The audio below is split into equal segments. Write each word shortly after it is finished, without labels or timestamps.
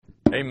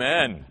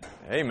Amen.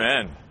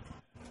 Amen.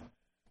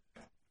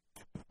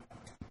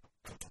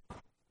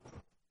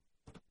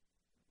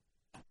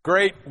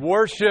 Great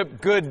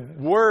worship, good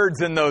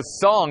words in those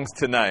songs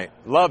tonight.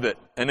 Love it.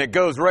 And it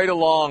goes right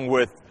along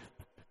with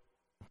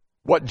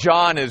what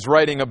John is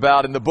writing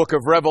about in the book of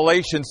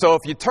Revelation. So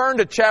if you turn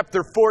to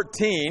chapter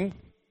 14,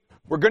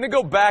 we're going to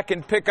go back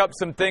and pick up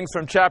some things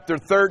from chapter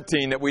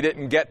 13 that we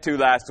didn't get to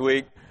last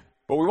week.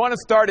 But we want to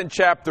start in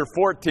chapter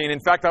 14. In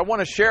fact, I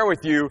want to share with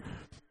you,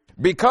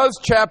 because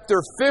chapter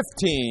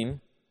 15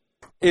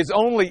 is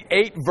only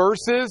 8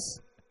 verses,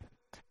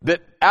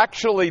 that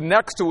actually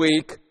next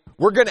week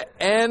we're going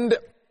to end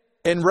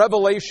in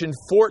Revelation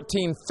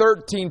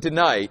 14:13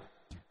 tonight,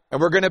 and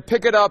we're going to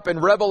pick it up in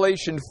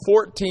Revelation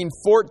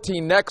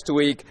 14:14 next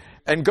week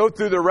and go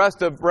through the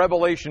rest of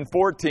Revelation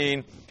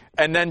 14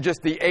 and then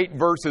just the 8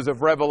 verses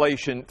of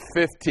Revelation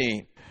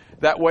 15.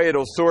 That way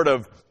it'll sort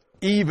of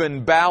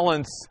even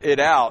balance it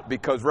out,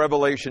 because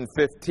Revelation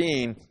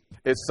 15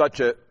 is such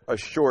a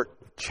short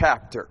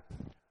chapter.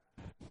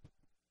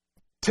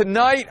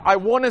 Tonight, I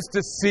want us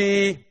to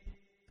see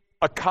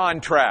a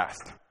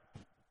contrast.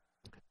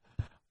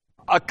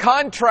 A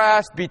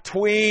contrast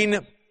between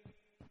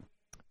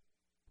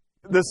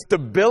the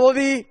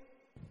stability,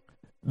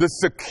 the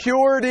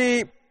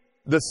security,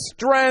 the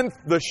strength,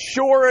 the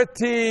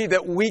surety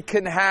that we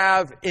can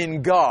have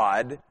in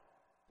God,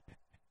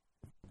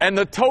 and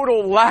the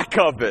total lack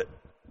of it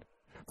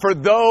for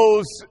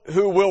those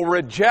who will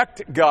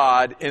reject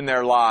God in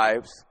their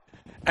lives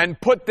and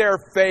put their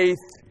faith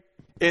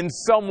in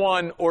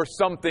someone or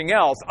something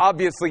else.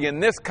 Obviously, in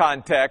this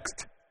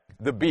context,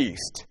 the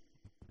beast,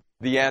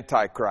 the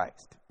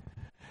Antichrist.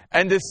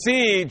 And to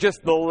see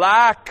just the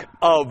lack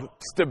of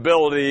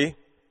stability,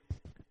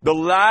 the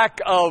lack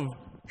of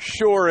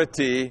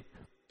surety,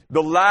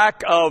 the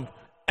lack of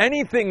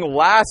anything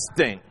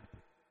lasting.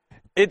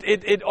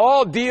 It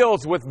all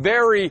deals with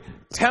very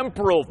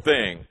temporal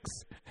things.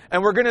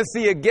 And we're going to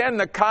see again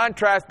the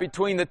contrast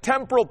between the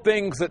temporal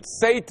things that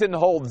Satan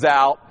holds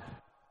out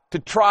to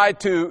try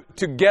to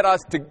get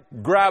us to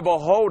grab a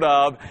hold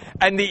of,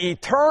 and the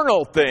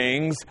eternal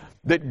things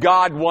that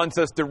God wants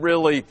us to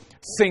really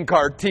sink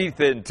our teeth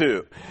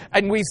into.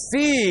 And we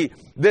see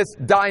this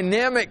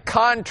dynamic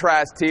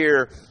contrast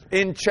here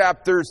in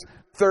chapters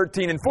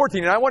 13 and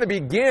 14. And I want to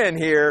begin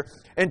here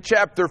in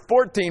chapter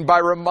 14 by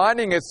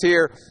reminding us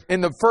here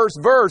in the first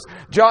verse.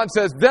 John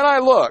says, "Then I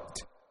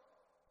looked,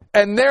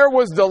 and there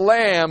was the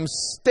Lamb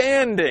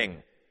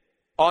standing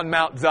on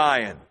Mount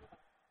Zion."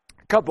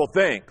 A couple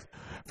things.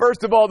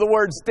 First of all, the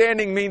word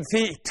standing means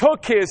he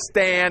took his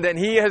stand and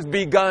he has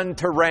begun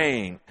to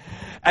reign.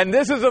 And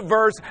this is a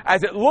verse,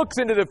 as it looks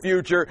into the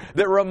future,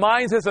 that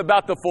reminds us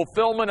about the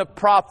fulfillment of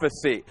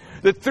prophecy.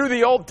 That through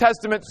the Old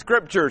Testament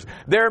scriptures,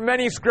 there are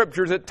many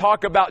scriptures that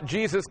talk about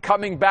Jesus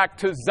coming back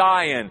to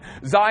Zion.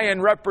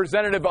 Zion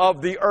representative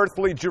of the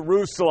earthly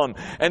Jerusalem.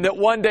 And that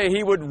one day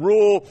he would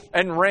rule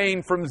and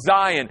reign from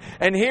Zion.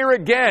 And here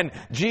again,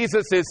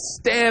 Jesus is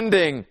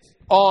standing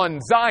on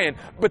Zion.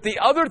 But the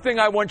other thing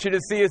I want you to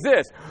see is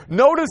this.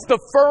 Notice the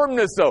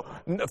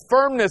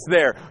firmness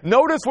there.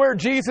 Notice where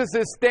Jesus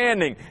is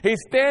standing. He's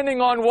standing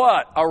on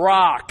what? A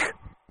rock.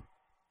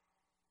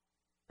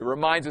 It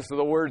reminds us of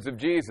the words of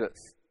Jesus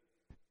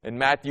in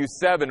Matthew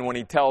 7 when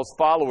he tells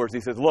followers, he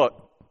says,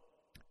 look,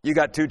 you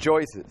got 2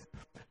 choices.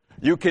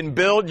 You can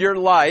build your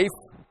life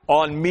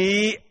on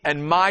me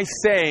and my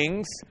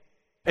sayings,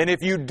 and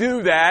if you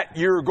do that,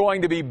 you're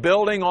going to be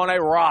building on a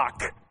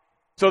rock.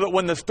 So that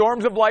when the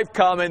storms of life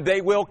come, and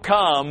they will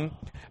come,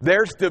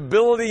 there's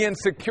stability and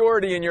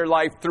security in your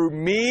life through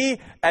me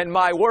and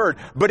my word.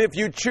 But if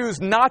you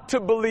choose not to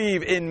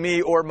believe in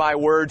me or my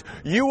words,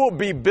 you will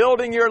be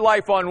building your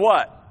life on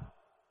what?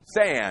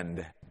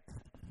 Sand.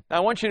 Now I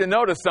want you to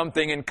notice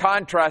something in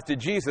contrast to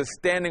Jesus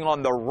standing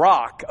on the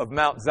rock of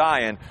Mount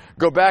Zion.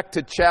 Go back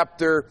to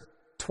chapter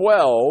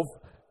 12.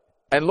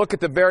 And look at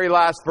the very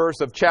last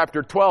verse of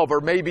chapter 12,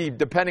 or maybe,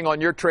 depending on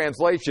your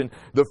translation,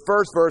 the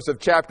first verse of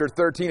chapter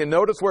 13. And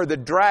notice where the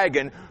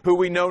dragon, who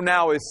we know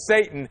now is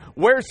Satan,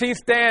 where's he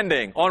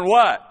standing? On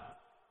what?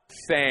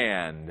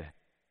 Sand.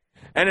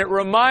 And it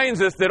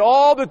reminds us that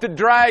all that the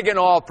dragon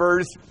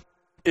offers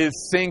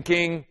is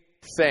sinking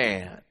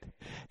sand.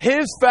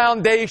 His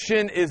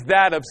foundation is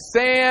that of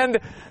sand.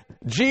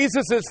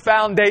 Jesus'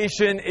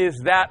 foundation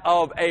is that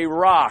of a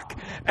rock.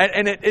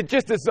 And it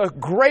just is a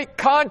great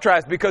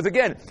contrast, because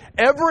again,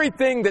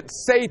 everything that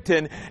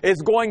Satan is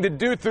going to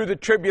do through the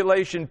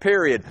tribulation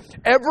period,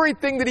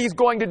 everything that he's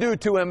going to do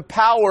to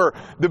empower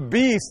the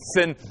beasts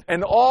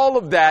and all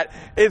of that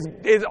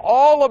is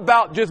all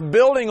about just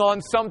building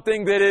on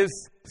something that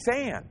is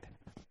sand.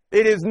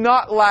 It is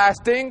not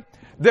lasting.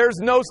 There's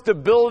no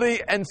stability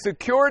and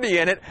security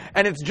in it.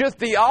 And it's just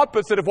the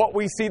opposite of what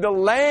we see the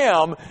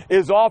Lamb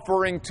is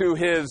offering to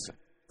his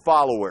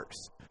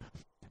followers.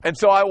 And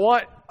so I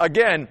want,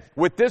 again,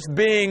 with this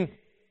being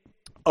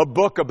a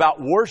book about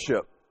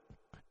worship,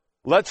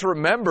 let's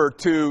remember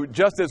to,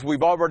 just as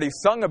we've already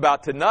sung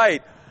about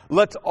tonight,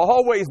 let's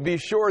always be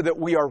sure that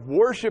we are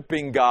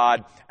worshiping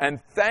God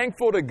and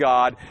thankful to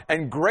God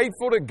and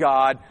grateful to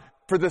God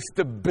for the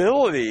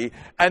stability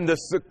and the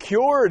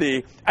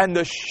security and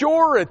the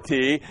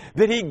surety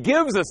that He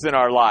gives us in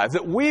our lives,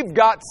 that we've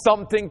got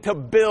something to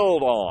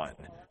build on.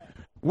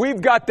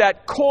 We've got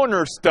that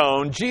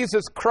cornerstone,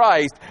 Jesus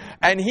Christ,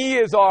 and He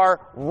is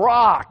our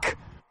rock.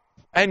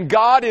 And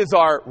God is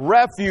our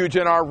refuge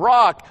and our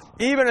rock.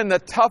 Even in the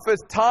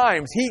toughest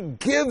times, He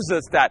gives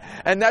us that.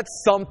 And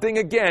that's something,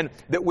 again,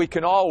 that we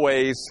can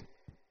always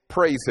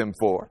praise Him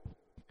for.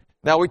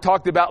 Now, we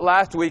talked about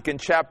last week in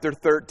chapter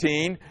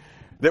 13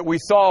 that we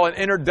saw an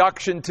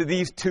introduction to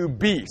these two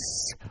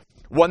beasts.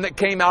 One that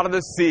came out of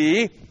the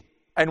sea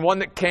and one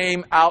that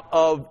came out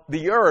of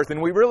the earth.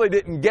 And we really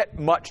didn't get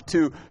much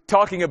to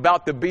talking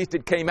about the beast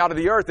that came out of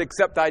the earth,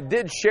 except I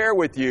did share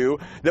with you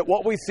that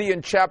what we see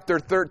in chapter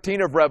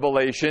 13 of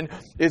Revelation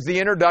is the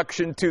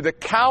introduction to the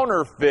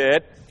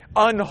counterfeit,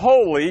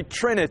 unholy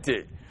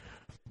Trinity.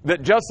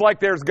 That just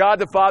like there's God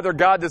the Father,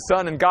 God the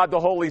Son, and God the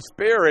Holy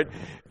Spirit,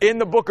 in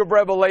the book of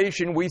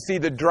Revelation we see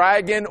the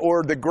dragon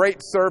or the great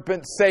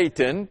serpent,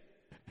 Satan.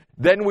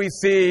 Then we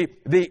see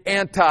the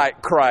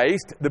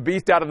Antichrist, the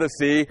beast out of the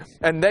sea.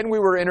 And then we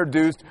were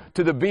introduced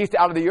to the beast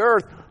out of the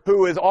earth,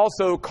 who is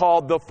also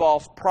called the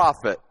false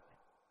prophet.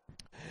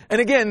 And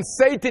again,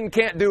 Satan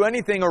can't do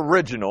anything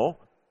original.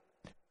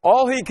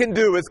 All he can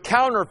do is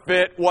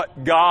counterfeit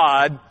what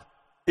God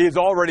is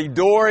already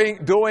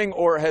doing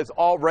or has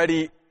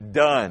already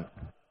done.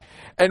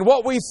 And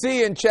what we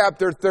see in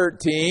chapter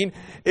 13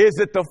 is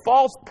that the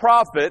false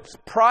prophet's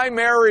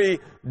primary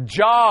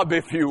job,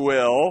 if you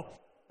will,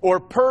 or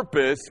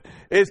purpose,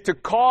 is to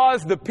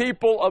cause the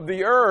people of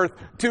the earth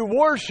to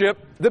worship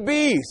the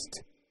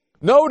beast.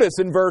 Notice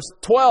in verse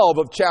 12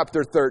 of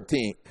chapter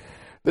 13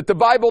 that the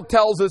Bible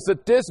tells us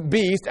that this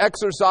beast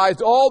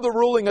exercised all the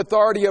ruling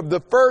authority of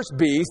the first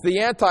beast, the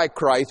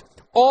Antichrist,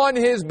 on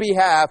his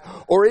behalf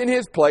or in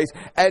his place,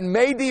 and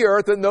made the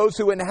earth and those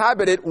who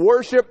inhabit it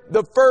worship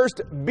the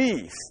first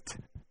beast.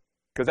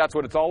 Because that's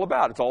what it's all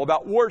about. It's all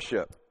about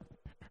worship.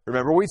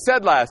 Remember, we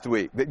said last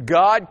week that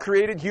God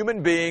created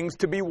human beings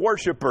to be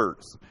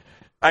worshipers.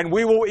 And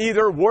we will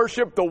either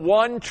worship the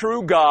one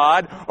true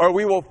God, or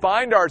we will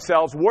find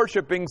ourselves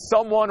worshiping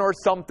someone or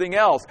something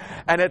else.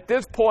 And at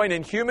this point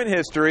in human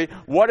history,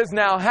 what has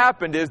now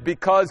happened is,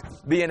 because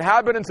the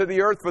inhabitants of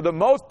the earth, for the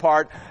most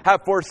part,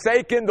 have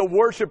forsaken the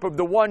worship of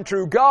the one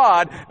true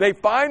God, they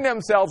find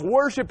themselves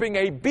worshiping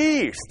a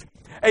beast,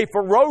 a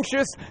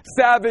ferocious,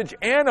 savage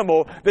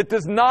animal that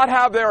does not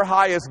have their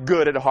highest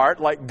good at heart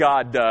like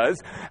God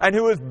does, and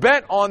who is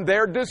bent on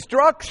their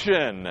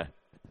destruction,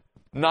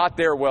 not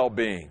their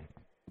well-being.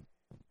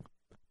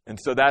 And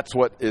so that's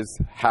what is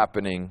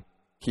happening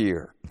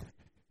here.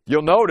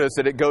 You'll notice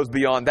that it goes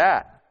beyond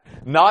that.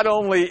 Not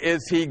only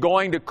is he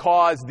going to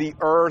cause the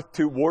earth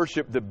to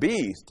worship the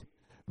beast,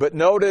 but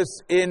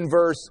notice in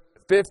verse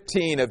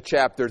 15 of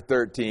chapter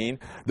 13,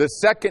 the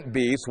second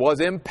beast was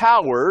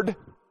empowered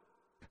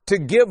to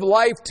give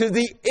life to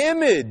the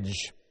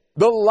image,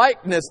 the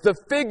likeness, the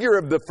figure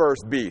of the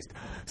first beast.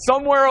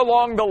 Somewhere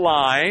along the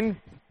line,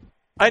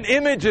 an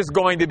image is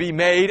going to be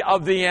made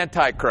of the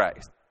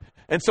Antichrist.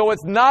 And so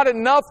it's not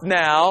enough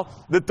now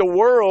that the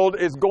world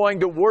is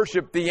going to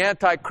worship the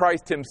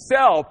Antichrist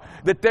himself,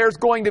 that there's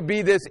going to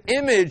be this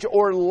image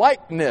or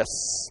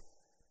likeness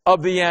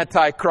of the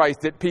Antichrist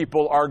that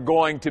people are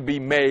going to be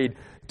made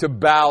to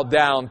bow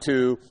down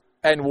to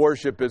and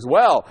worship as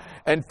well.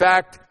 In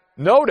fact,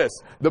 notice,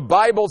 the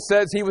Bible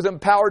says he was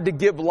empowered to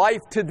give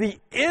life to the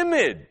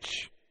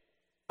image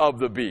of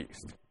the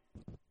beast.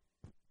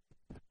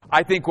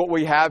 I think what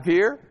we have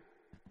here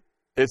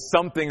is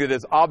something that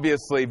is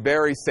obviously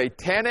very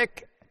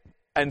satanic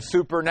and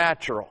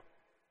supernatural.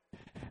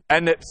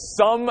 And that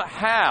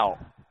somehow,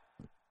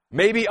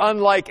 maybe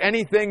unlike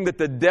anything that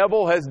the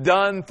devil has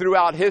done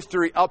throughout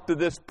history up to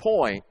this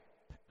point,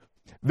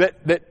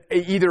 that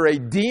either a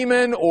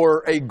demon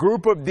or a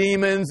group of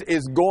demons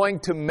is going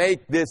to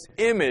make this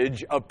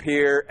image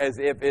appear as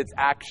if it's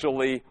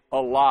actually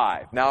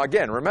alive. Now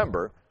again,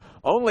 remember,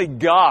 only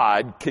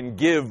God can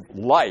give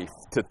life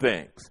to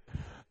things.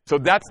 So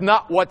that's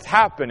not what's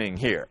happening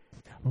here.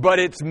 But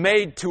it's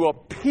made to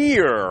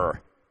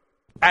appear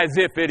as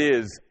if it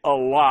is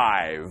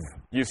alive,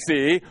 you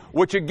see,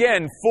 which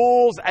again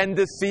fools and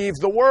deceives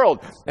the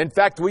world. In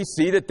fact, we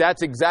see that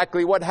that's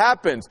exactly what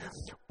happens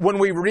when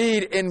we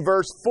read in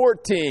verse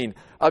 14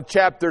 of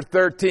chapter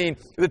 13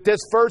 that this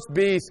first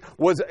beast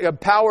was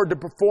empowered to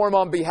perform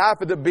on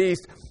behalf of the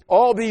beast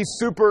all these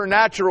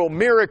supernatural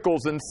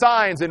miracles and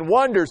signs and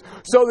wonders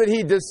so that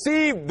he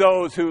deceived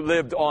those who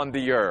lived on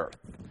the earth.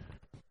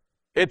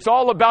 It's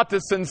all about the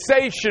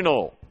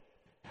sensational.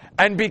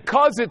 And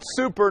because it's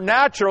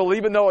supernatural,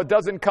 even though it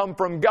doesn't come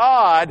from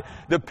God,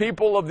 the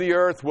people of the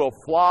earth will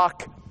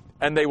flock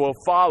and they will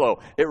follow.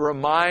 It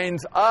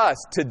reminds us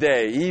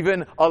today,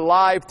 even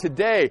alive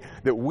today,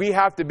 that we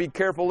have to be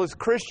careful as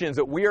Christians,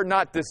 that we are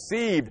not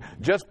deceived.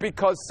 Just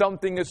because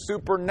something is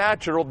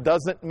supernatural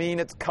doesn't mean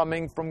it's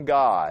coming from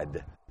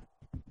God,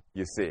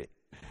 you see.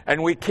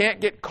 And we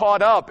can't get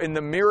caught up in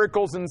the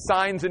miracles and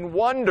signs and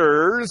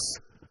wonders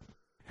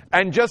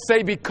and just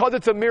say because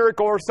it's a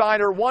miracle or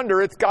sign or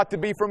wonder, it's got to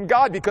be from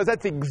God, because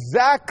that's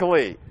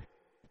exactly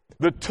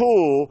the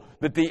tool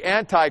that the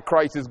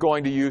Antichrist is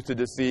going to use to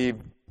deceive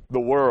the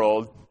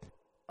world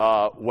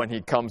when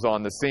he comes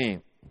on the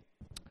scene.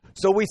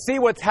 So we see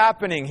what's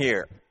happening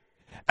here.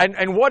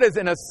 And what is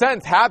in a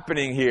sense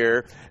happening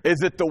here is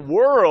that the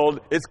world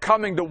is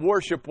coming to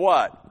worship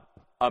what?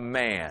 A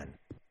man.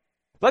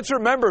 Let's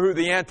remember who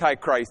the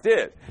Antichrist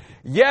is.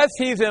 Yes,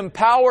 he's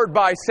empowered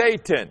by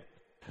Satan,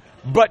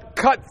 but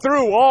cut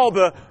through all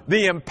the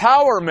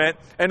empowerment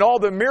and all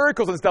the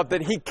miracles and stuff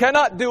that he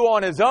cannot do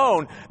on his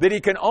own, that he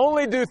can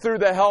only do through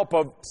the help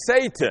of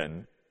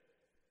Satan.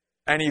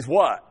 And he's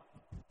what?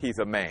 He's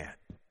a man.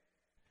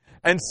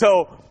 And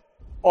so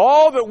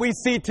all that we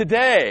see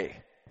today,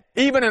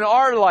 even in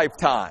our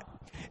lifetime,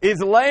 is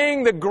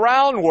laying the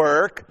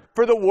groundwork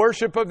for the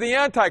worship of the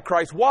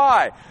Antichrist.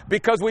 Why?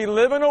 Because we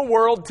live in a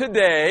world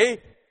today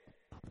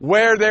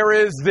where there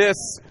is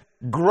this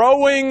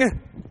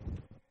growing,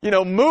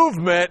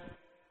 movement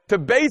to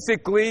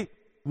basically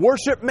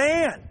worship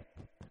man.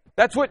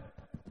 That's what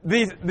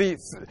the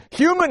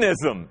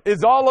humanism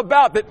is all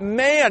about. That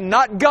man,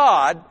 not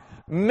God,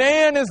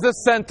 man is the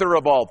center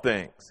of all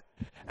things.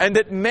 And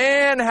that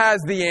man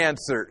has the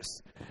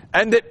answers.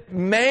 And that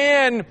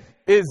man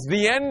is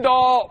the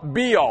end-all,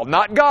 be-all.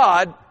 Not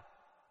God,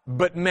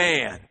 but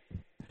man.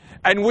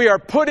 And we are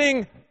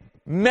putting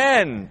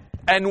men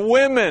and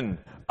women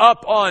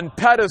up on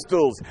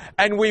pedestals.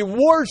 And we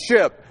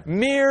worship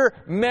mere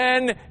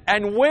men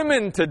and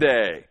women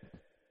today.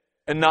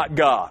 And not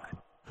God.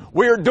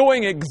 We are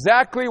doing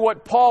exactly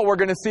what Paul, we're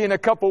going to see in a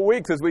couple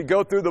weeks as we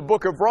go through the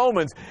book of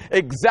Romans,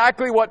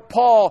 exactly what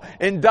Paul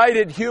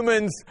indicted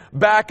humans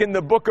back in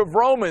the book of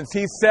Romans.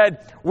 He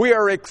said, we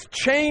are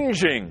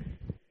exchanging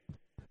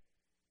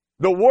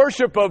the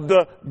worship of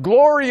the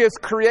glorious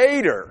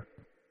Creator,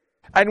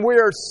 and we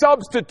are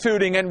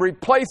substituting and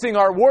replacing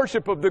our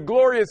worship of the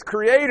glorious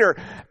Creator,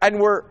 and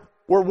we're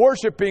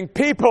worshiping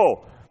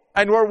people,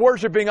 and we're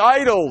worshiping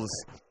idols,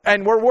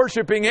 and we're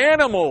worshiping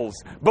animals,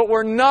 but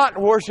we're not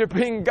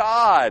worshiping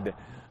God.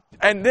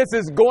 And this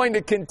is going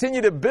to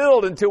continue to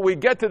build until we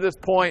get to this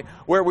point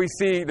where we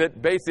see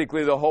that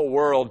basically the whole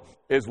world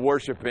is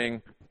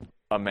worshiping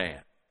a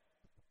man.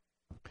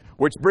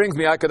 Which brings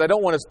me out, because I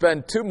don't want to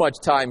spend too much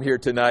time here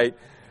tonight,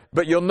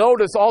 but you'll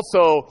notice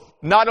also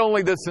not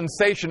only the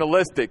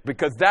sensationalistic,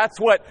 because that's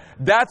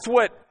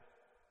what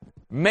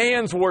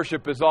man's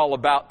worship is all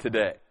about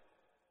today.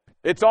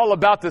 It's all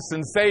about the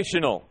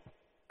sensational.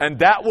 And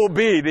that will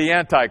be the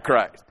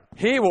Antichrist.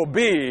 He will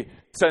be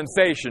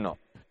sensational.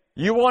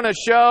 You want a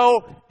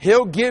show?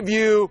 He'll give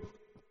you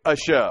a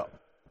show.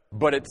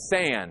 But it's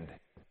sand.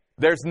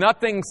 There's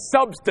nothing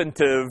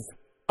substantive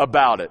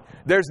about it.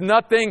 There's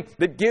nothing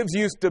that gives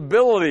you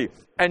stability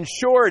and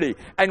surety.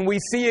 And we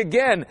see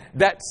again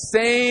that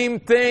same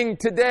thing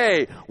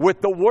today with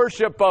the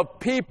worship of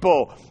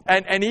people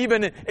and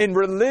even in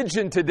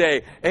religion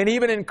today and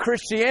even in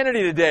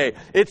Christianity today.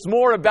 It's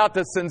more about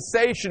the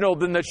sensational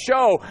than the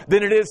show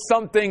than it is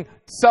something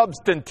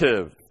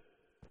substantive.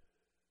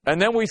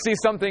 And then we see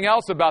something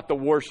else about the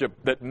worship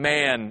that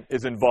man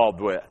is involved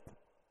with.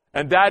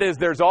 And that is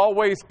there's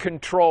always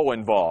control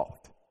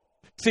involved.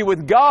 See,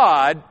 with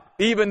God,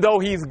 even though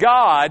He's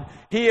God,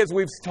 He, as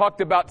we've talked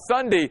about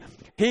Sunday,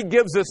 He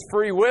gives us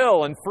free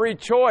will and free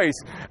choice,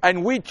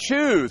 and we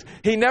choose.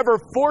 He never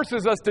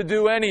forces us to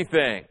do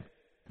anything.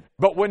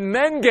 But when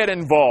men get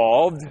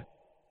involved,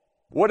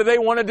 what do they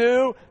want to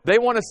do? They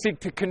want to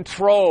seek to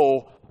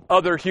control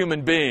other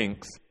human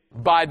beings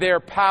by their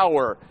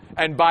power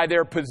and by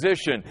their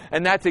position.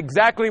 And that's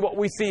exactly what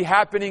we see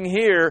happening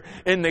here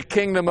in the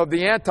kingdom of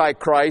the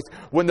Antichrist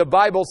when the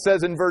Bible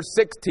says in verse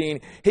 16,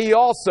 He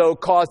also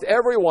caused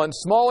everyone,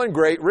 small and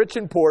great, rich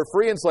and poor,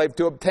 free and slave,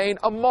 to obtain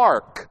a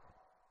mark,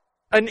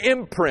 an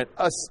imprint,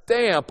 a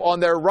stamp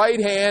on their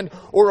right hand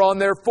or on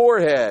their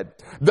forehead.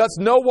 Thus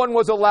no one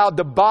was allowed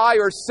to buy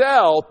or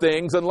sell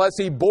things unless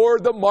he bore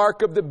the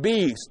mark of the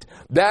beast.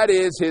 That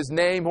is his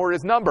name or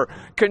his number.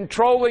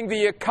 Controlling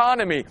the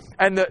economy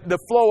and the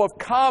flow of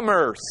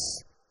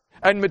commerce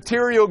and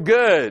material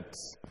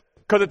goods.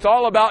 Because it's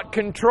all about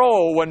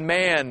control when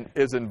man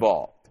is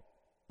involved,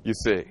 you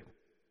see.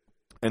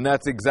 And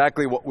that's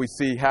exactly what we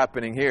see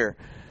happening here.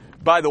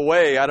 By the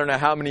way, I don't know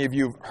how many of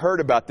you have heard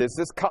about this.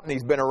 This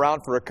company's been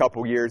around for a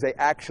couple years. They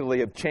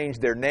actually have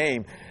changed their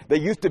name. They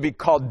used to be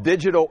called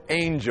Digital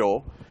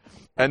Angel.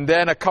 And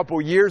then a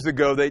couple years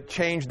ago, they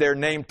changed their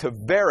name to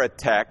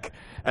Veritech.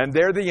 And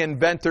they're the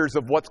inventors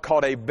of what's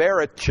called a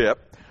Verichip,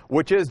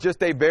 which is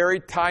just a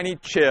very tiny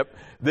chip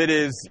that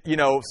is,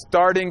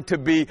 starting to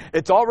be,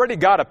 it's already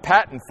got a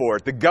patent for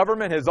it. The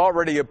government has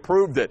already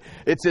approved it.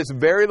 It's this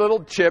very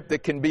little chip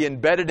that can be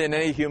embedded in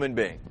any human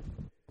being.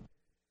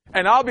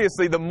 And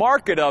obviously the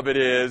market of it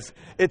is,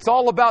 it's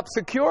all about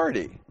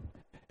security.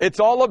 It's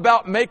all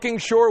about making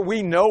sure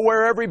we know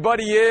where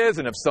everybody is,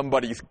 and if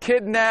somebody's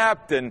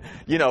kidnapped, and,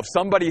 if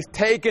somebody's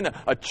taken,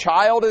 a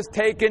child is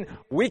taken,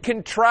 we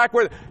can track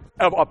where.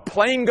 a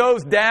plane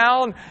goes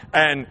down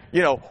and,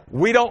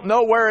 we don't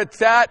know where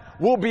it's at,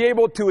 we'll be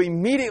able to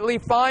immediately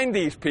find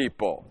these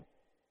people.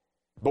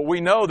 But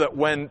we know that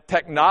when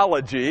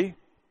technology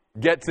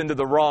gets into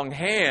the wrong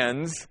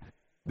hands,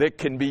 that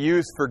can be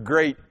used for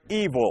great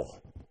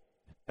evil.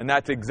 And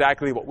that's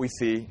exactly what we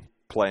see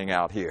playing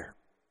out here.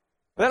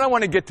 Then I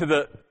want to get to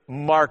the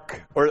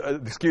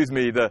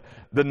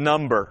the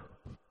number,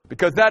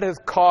 because that has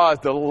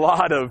caused a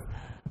lot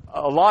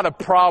of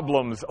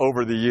problems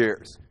over the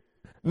years.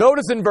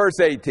 Notice in verse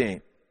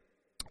 18,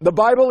 the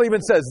Bible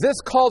even says, this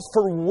calls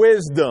for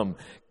wisdom,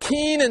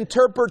 keen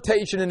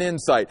interpretation and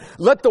insight.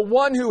 Let the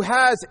one who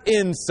has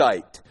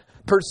insight,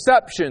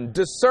 perception,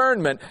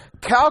 discernment,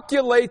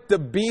 calculate the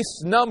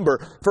beast's number,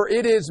 for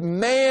it is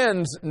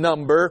man's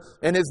number,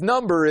 and his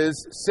number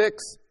is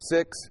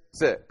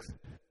 666.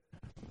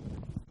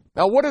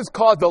 Now, what has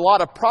caused a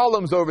lot of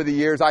problems over the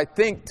years, I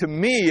think, to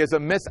me, is a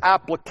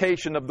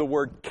misapplication of the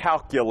word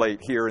calculate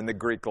here in the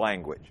Greek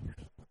language.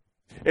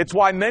 It's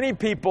why many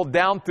people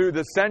down through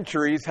the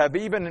centuries have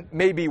even,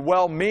 maybe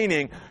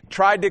well-meaning,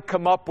 tried to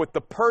come up with the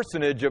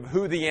personage of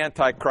who the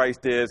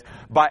Antichrist is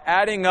by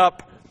adding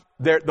up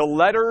the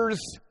letters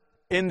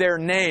in their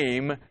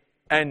name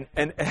and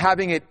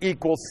having it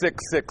equal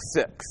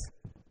 666.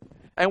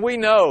 And we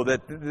know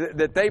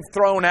that they've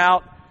thrown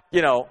out,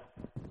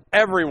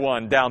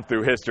 everyone down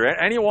through history.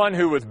 Anyone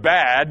who was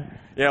bad,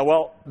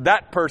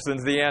 that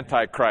person's the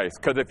Antichrist.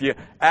 Because if you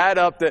add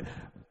up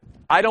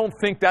I don't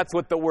think that's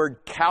what the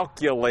word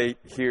calculate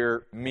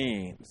here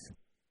means.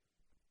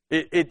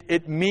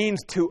 It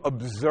means to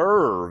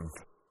observe.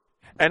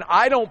 And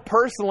I don't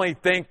personally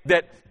think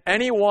that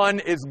anyone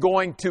is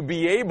going to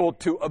be able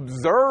to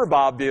observe,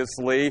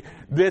 obviously,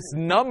 this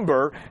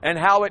number and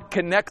how it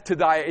connects to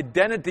the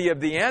identity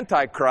of the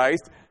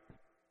Antichrist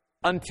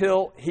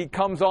until he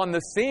comes on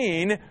the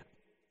scene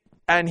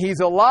and he's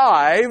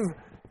alive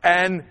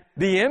and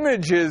the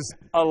image is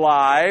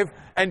alive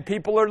and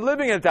people are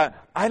living at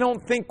that. I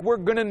don't think we're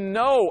going to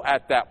know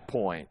at that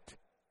point.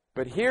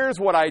 But here's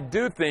what I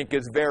do think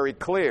is very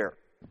clear.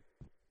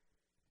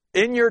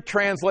 In your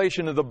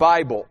translation of the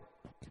Bible,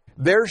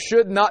 there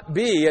should not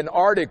be an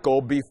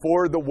article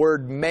before the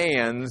word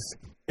man's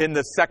in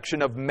the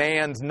section of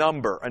man's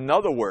number. In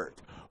other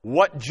words,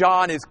 what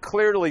John is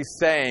clearly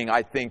saying,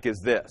 I think, is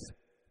this.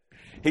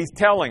 He's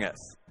telling us,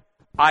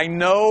 I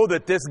know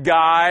that this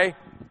guy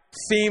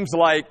seems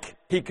like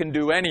he can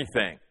do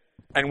anything.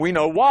 And we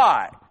know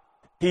why.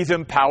 He's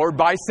empowered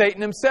by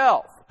Satan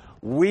himself.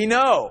 We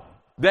know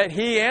that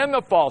he and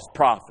the false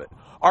prophet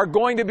are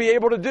going to be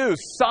able to do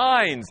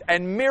signs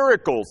and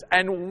miracles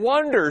and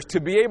wonders to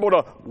be able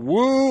to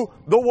woo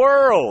the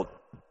world.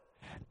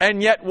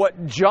 And yet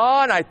what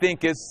John, I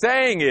think, is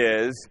saying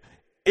is,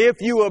 if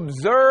you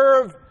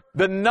observe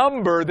the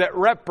number that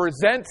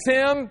represents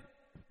him,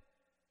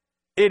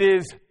 it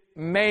is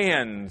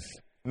man's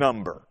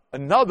number.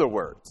 In other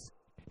words,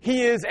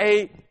 he is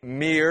a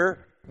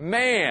mere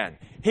man.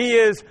 He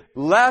is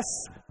less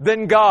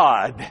than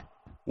God.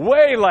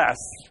 Way less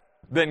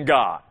than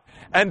God.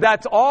 And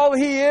that's all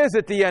he is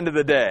at the end of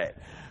the day.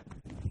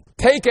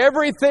 Take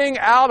everything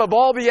out of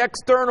all the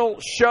external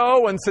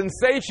show and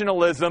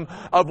sensationalism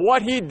of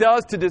what he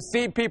does to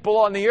deceive people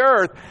on the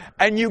earth,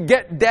 and you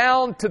get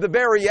down to the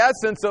very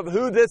essence of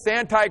who this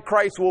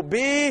Antichrist will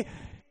be.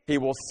 He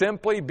will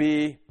simply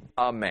be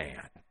a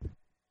man.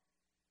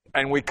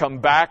 And we come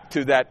back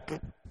to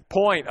that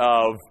point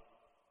of,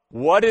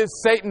 what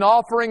is Satan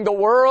offering the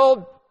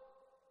world?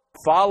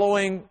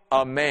 Following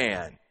a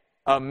man.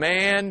 A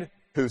man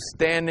who's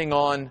standing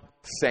on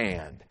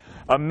sand.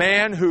 A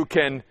man who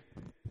can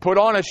put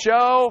on a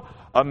show.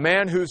 A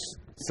man who's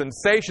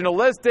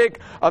sensationalistic.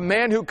 A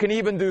man who can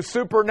even do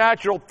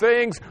supernatural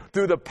things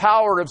through the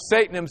power of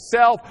Satan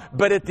himself.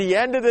 But at the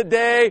end of the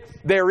day,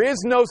 there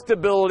is no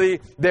stability.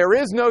 There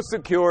is no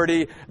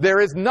security. There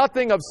is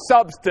nothing of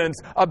substance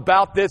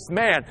about this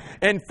man.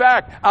 In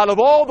fact, out of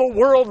all the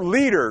world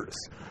leaders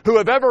who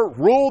have ever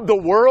ruled the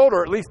world,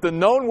 or at least the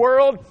known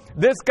world,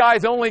 this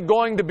guy's only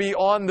going to be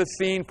on the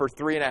scene for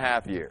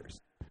 3.5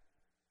 years.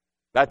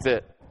 That's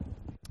it.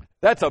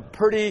 That's a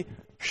pretty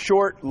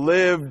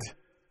short-lived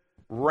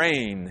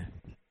reign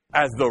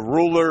as the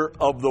ruler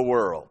of the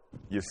world,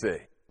 you see.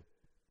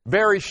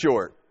 Very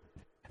short.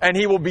 And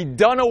he will be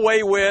done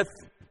away with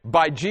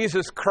by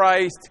Jesus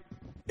Christ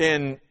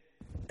in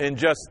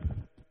just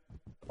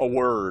a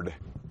word.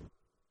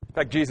 In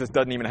fact, Jesus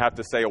doesn't even have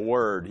to say a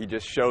word. He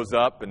just shows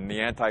up and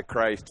the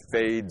Antichrist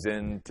fades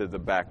into the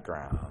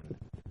background.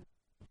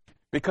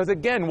 Because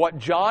again, what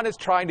John is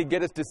trying to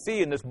get us to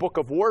see in this book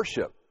of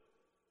worship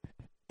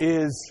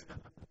is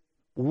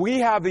we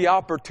have the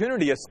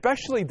opportunity,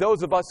 especially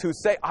those of us who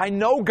say, I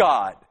know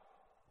God.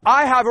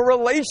 I have a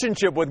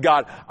relationship with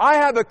God. I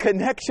have a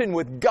connection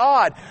with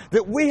God,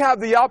 that we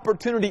have the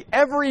opportunity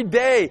every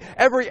day,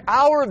 every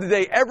hour of the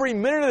day, every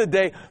minute of the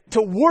day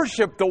to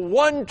worship the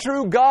one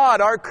true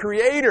God, our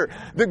Creator,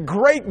 the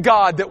great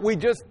God that we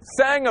just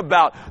sang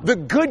about, the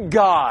good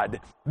God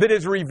that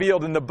is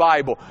revealed in the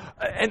Bible,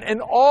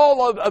 and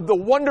all of the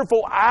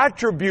wonderful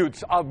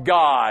attributes of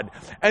God.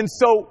 And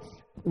so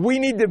We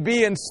need to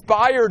be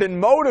inspired and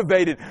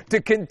motivated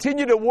to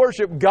continue to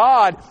worship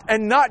God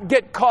and not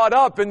get caught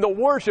up in the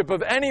worship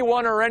of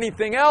anyone or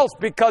anything else,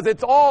 because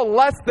it's all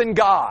less than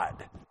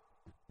God.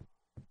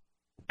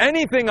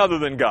 Anything other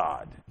than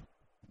God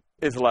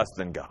is less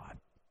than God.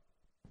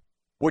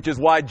 Which is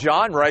why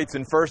John writes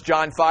in 1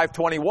 John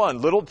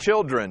 5:21, little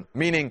children,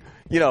 meaning,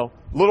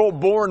 little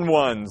born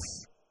ones,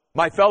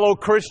 my fellow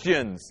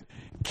Christians,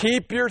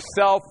 keep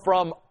yourself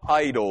from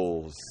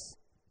idols.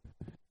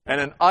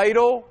 And an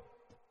idol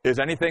is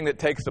anything that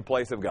takes the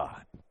place of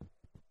God.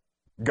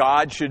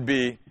 God should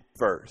be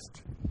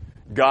first.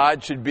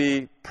 God should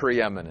be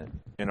preeminent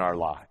in our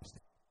lives.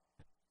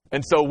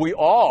 And so we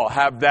all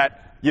have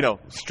that,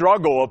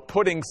 struggle of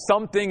putting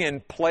something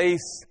in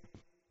place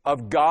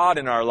of God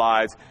in our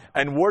lives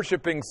and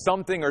worshiping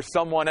something or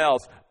someone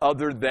else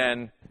other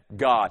than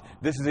God.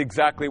 This is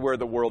exactly where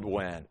the world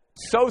went.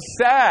 So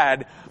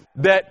sad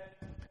that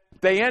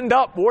they end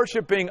up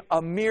worshiping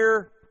a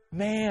mere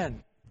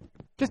man.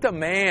 Just a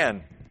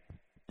man,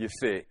 you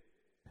see.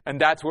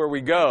 And that's where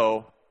we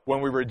go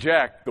when we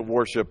reject the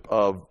worship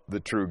of the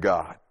true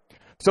God.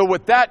 So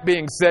with that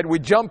being said, we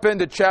jump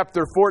into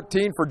chapter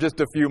 14 for just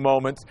a few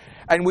moments,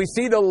 and we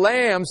see the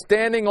Lamb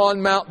standing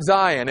on Mount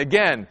Zion.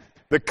 Again,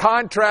 the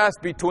contrast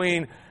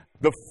between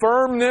the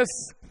firmness,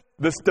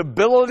 the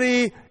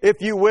stability, if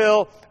you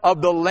will,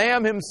 of the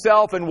Lamb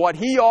himself and what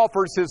he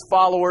offers his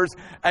followers,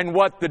 and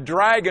what the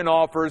dragon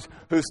offers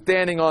who's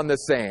standing on the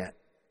sand.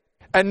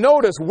 And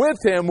notice, with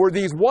him were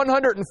these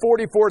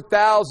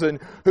 144,000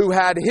 who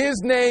had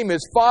his name,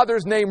 his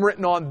Father's name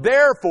written on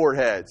their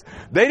foreheads.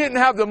 They didn't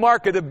have the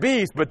mark of the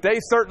beast, but they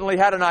certainly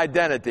had an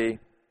identity.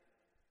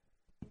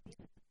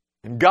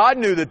 And God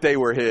knew that they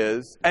were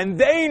his, and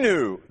they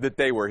knew that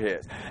they were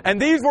his.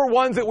 And these were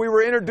ones that we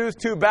were introduced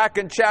to back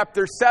in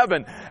chapter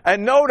 7.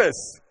 And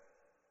notice,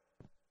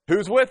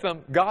 who's with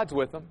them? God's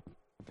with them.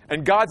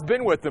 And God's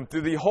been with them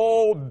through the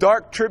whole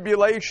dark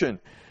tribulation.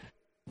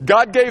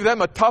 God gave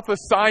them a tough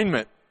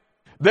assignment.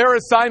 Their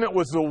assignment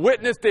was to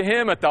witness to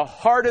him at the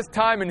hardest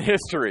time in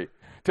history,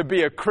 to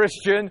be a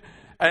Christian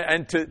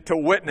and to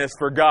witness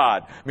for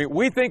God. I mean,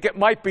 we think it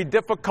might be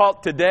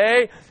difficult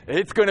today.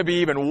 It's going to be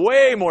even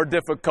way more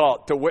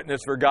difficult to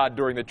witness for God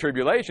during the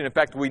tribulation. In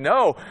fact, we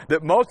know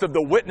that most of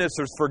the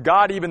witnessers for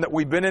God, even that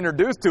we've been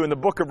introduced to in the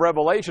book of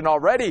Revelation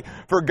already,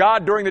 for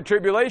God during the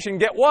tribulation,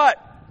 get what?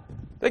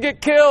 They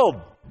get killed.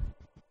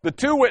 The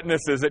 2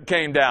 witnesses that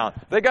came down,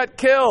 they got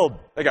killed.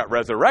 They got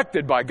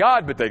resurrected by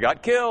God, but they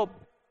got killed.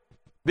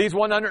 These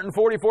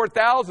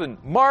 144,000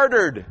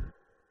 martyred,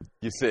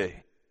 you see.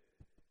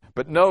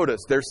 But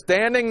notice, they're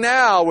standing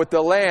now with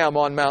the Lamb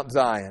on Mount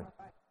Zion.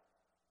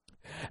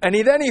 And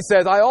then he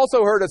says, I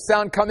also heard a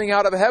sound coming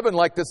out of heaven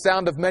like the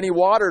sound of many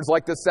waters,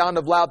 like the sound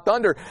of loud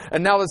thunder.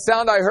 And now the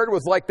sound I heard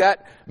was like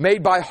that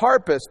made by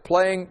harpists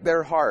playing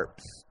their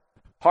harps.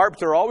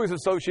 Harps are always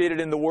associated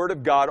in the Word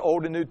of God,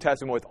 Old and New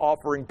Testament, with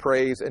offering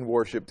praise and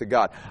worship to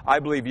God. I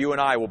believe you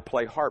and I will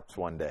play harps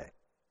one day.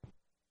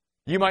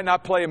 You might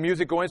not play a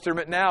musical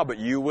instrument now, but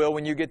you will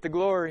when you get to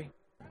glory.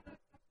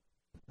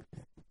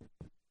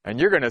 And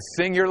you're going to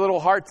sing your little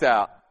hearts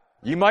out.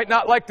 You might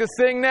not like to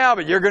sing now,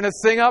 but you're going to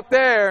sing up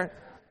there.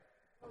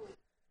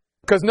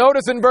 Because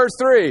notice in verse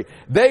 3,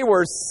 they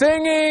were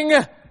singing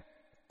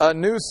a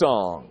new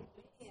song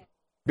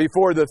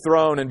before the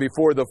throne and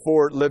before the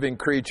 4 living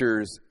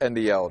creatures and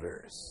the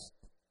elders.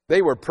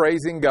 They were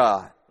praising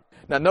God.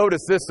 Now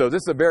notice this, though.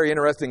 This is a very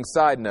interesting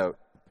side note.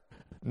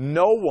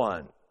 No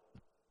one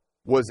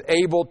was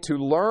able to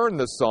learn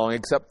the song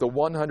except the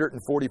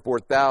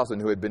 144,000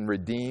 who had been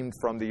redeemed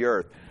from the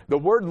earth. The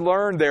word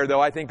learn there,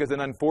 though, I think is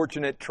an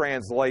unfortunate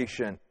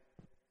translation.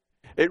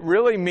 It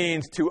really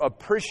means to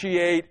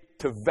appreciate,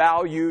 to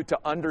value, to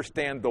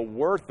understand the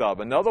worth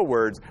of. In other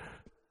words,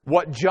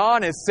 what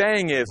John is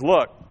saying is,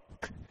 look,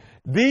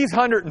 these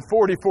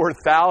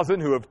 144,000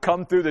 who have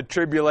come through the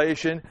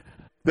tribulation,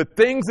 the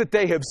things that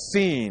they have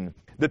seen,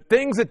 the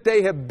things that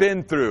they have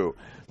been through,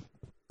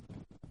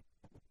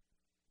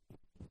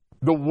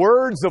 the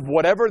words of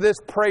whatever this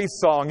praise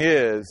song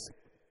is,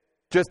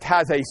 just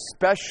has a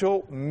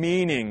special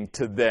meaning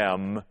to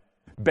them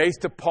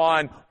based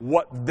upon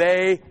what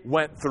they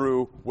went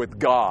through with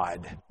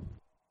God.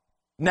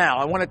 Now,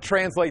 I want to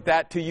translate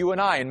that to you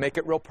and I and make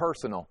it real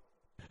personal.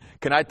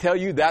 Can I tell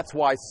you that's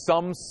why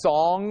some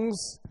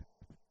songs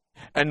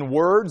and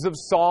words of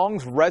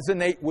songs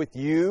resonate with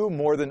you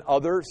more than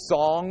other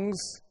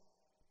songs?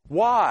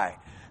 Why?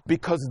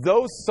 Because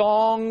those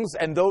songs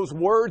and those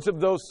words of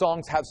those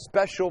songs have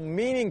special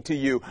meaning to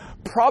you.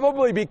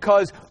 Probably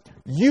because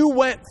you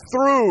went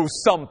through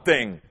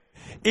something.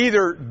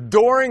 Either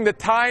during the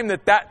time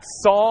that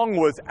song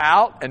was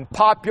out and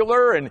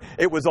popular and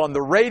it was on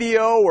the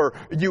radio or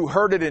you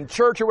heard it in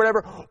church or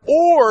whatever.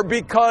 Or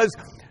because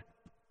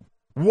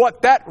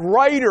what that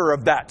writer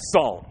of that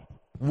song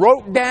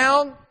wrote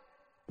down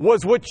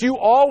was what you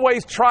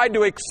always tried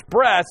to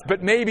express,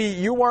 but maybe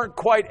you weren't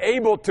quite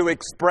able to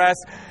express,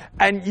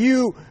 and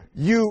you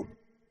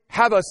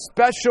have a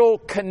special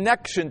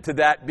connection to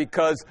that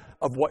because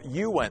of what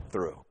you went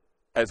through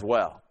as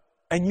well.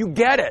 And you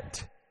get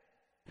it.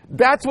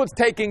 That's what's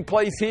taking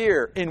place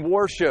here in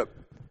worship.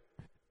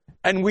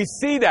 And we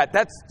see that.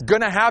 That's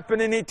going to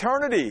happen in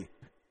eternity.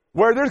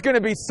 Where there's going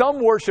to be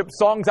some worship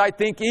songs, I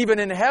think, even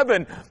in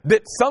heaven,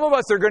 that some of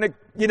us are going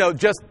to,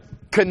 just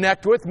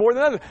connect with more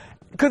than others.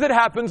 Because it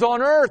happens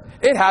on earth.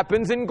 It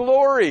happens in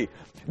glory.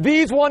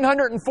 These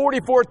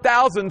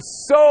 144,000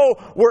 so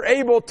were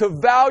able to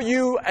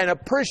value and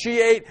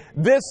appreciate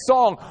this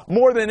song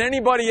more than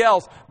anybody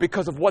else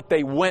because of what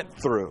they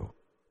went through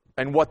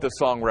and what the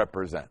song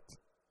represents.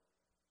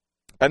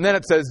 And then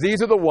it says,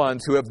 these are the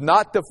ones who have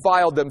not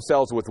defiled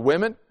themselves with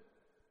women.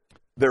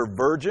 They're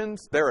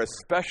virgins. They're a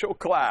special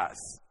class.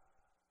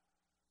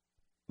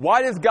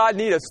 Why does God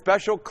need a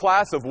special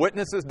class of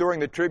witnesses during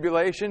the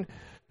tribulation?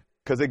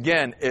 Because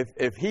again,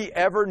 if He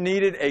ever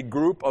needed a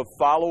group of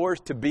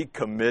followers to be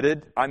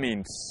committed,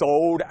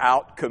 sold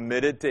out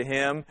committed to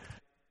Him,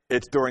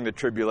 it's during the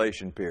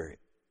tribulation period.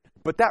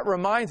 But that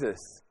reminds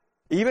us,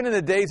 even in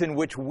the days in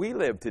which we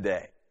live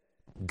today,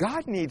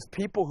 God needs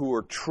people who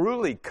are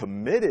truly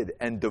committed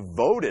and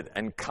devoted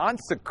and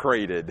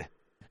consecrated.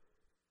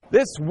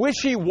 This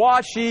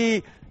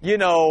wishy-washy,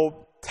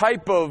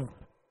 type of,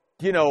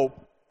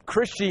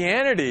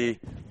 Christianity,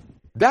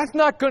 that's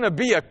not going to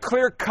be a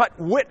clear-cut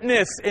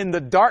witness in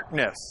the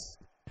darkness.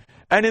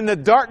 And in the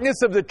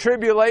darkness of the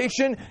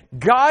tribulation,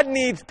 God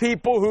needs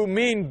people who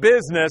mean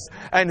business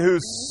and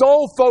whose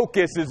sole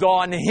focus is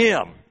on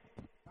Him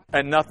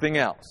and nothing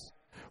else.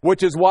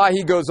 Which is why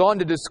He goes on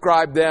to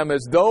describe them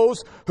as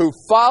those who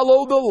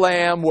follow the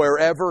Lamb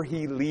wherever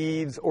He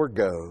leads or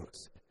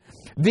goes.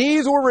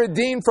 These were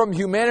redeemed from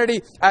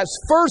humanity as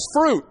first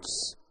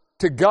fruits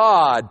to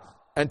God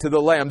and to the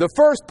Lamb. The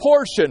first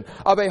portion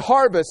of a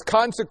harvest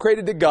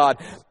consecrated to God,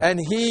 and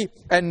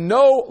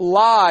no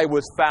lie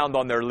was found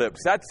on their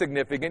lips. That's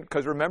significant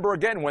because remember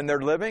again, when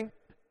they're living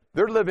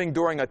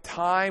during a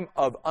time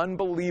of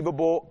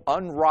unbelievable,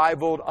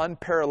 unrivaled,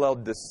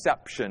 unparalleled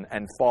deception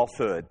and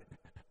falsehood.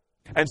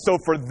 And so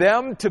for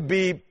them to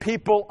be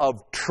people of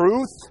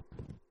truth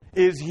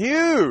is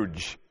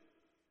huge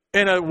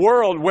in a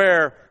world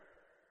where,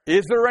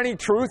 is there any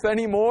truth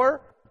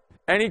anymore?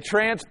 Any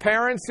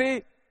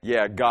transparency?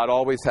 Yeah, God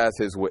always has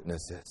His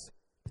witnesses.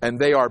 And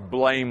they are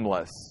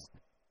blameless.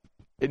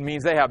 It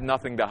means they have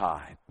nothing to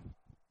hide.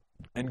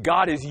 And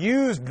God has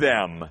used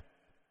them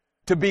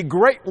to be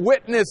great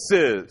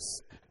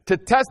witnesses, to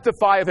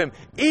testify of Him,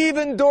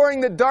 even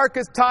during the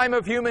darkest time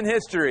of human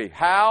history.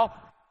 How?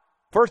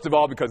 First of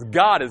all, because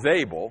God is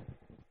able.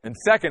 And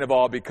second of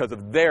all, because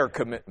of their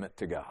commitment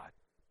to God.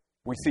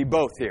 We see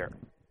both here.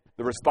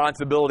 The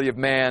responsibility of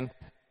man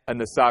and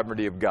the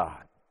sovereignty of God.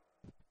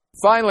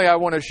 Finally, I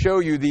want to show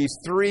you these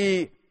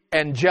three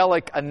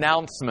angelic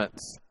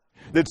announcements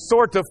that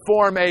sort of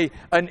form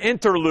an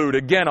interlude,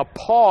 again, a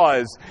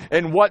pause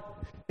in what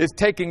is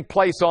taking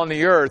place on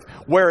the earth,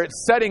 where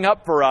it's setting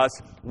up for us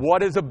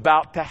what is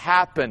about to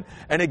happen.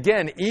 And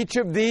again, each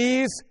of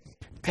these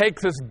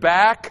takes us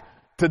back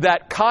to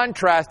that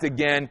contrast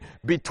again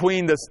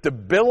between the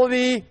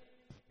stability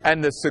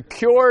and the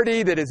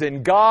security that is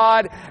in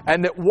God,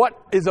 and that what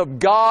is of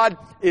God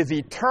is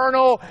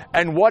eternal,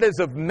 and what is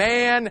of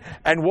man,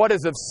 and what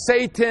is of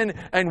Satan,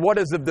 and what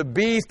is of the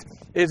beast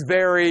is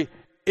very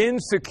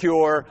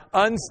insecure,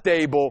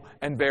 unstable,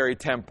 and very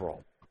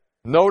temporal.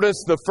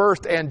 Notice the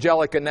first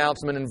angelic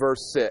announcement in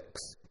verse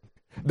 6.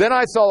 Then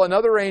I saw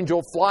another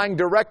angel flying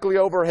directly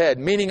overhead,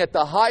 meaning at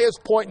the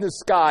highest point in the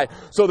sky,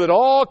 so that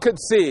all could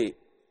see.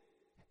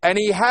 And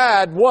he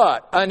had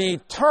what? An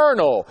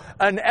eternal,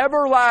 an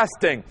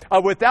everlasting, a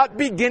without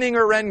beginning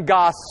or end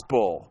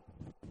gospel.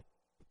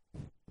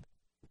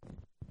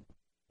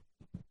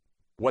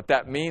 What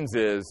that means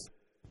is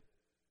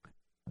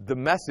the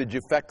message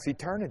affects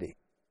eternity.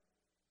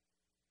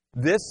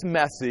 This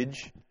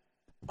message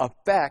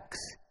affects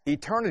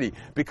eternity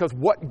because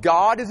what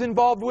God is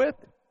involved with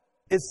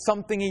is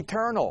something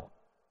eternal.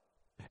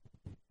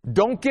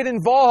 Don't get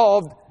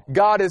involved,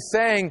 God is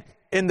saying,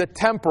 in the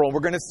temporal. We're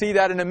going to see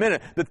that in a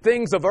minute. The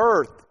things of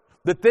earth,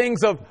 the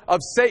things of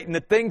Satan, the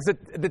things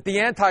that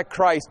the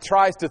Antichrist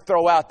tries to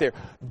throw out there.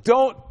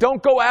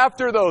 Don't go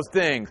after those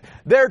things.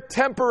 They're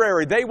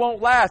temporary. They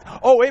won't last.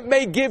 Oh, it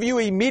may give you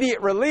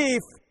immediate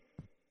relief.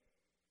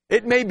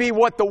 It may be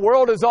what the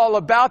world is all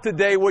about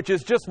today, which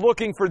is just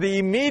looking for the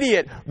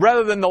immediate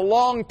rather than the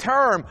long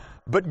term.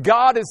 But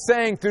God is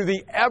saying through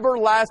the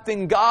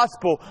everlasting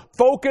gospel,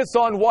 focus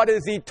on what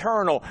is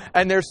eternal.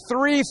 And there's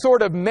three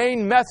sort of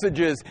main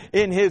messages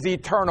in His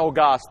eternal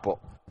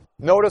gospel.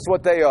 Notice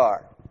what they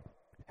are.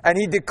 And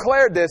He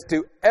declared this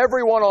to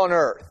everyone on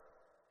earth.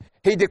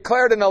 He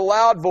declared in a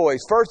loud voice,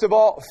 first of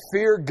all,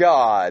 fear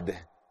God.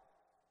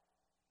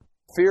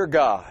 Fear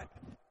God.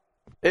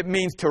 It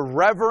means to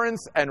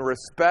reverence and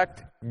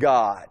respect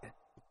God.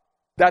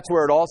 That's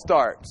where it all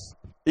starts.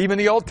 Even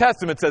the Old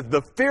Testament says,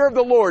 the fear of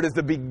the Lord is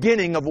the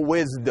beginning of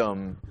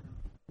wisdom.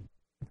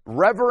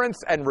 Reverence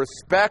and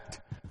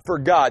respect for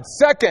God.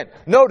 Second,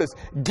 notice,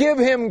 give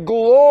Him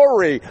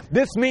glory.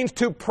 This means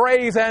to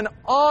praise and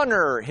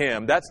honor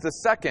Him. That's the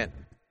second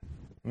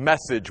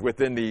message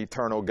within the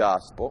eternal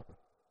gospel.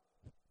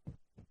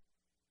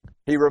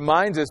 He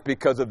reminds us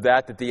because of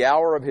that the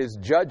hour of His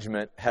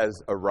judgment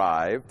has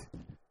arrived.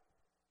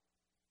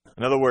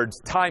 In other words,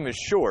 time is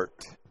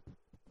short.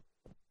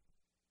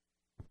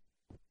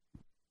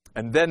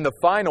 And then the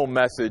final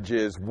message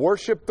is,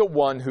 worship the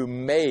one who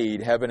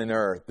made heaven and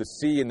earth, the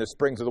sea and the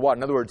springs of the water.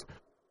 In other words,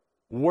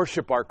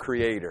 worship our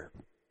Creator.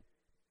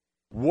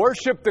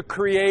 Worship the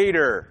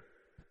Creator.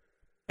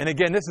 And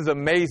again, this is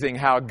amazing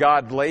how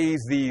God lays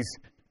these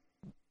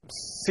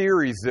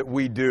series that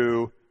we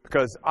do,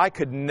 because I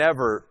could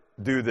never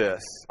do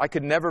this. I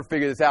could never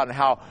figure this out, and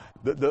how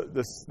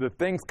the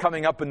things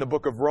coming up in the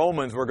book of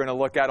Romans we're going to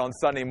look at on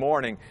Sunday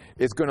morning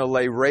is going to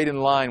lay right in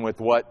line with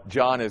what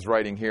John is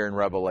writing here in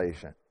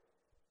Revelation.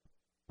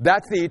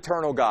 That's the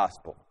eternal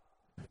gospel.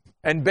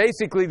 And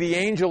basically the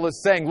angel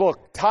is saying,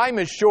 look, time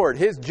is short.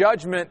 His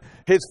judgment,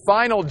 His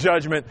final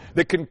judgment,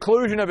 the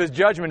conclusion of His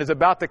judgment is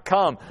about to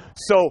come.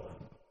 So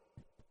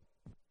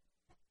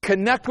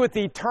connect with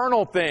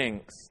eternal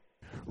things.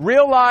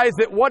 Realize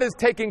that what is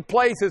taking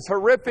place, as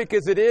horrific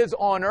as it is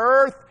on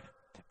earth,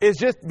 is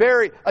just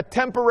a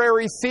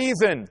temporary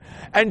season.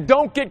 And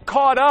don't get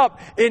caught up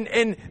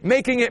in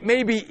making it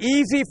maybe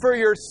easy for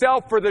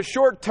yourself for the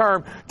short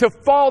term to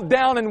fall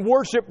down and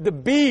worship the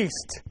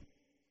beast.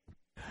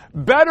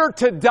 Better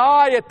to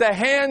die at the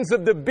hands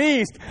of the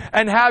beast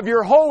and have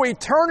your whole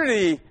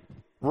eternity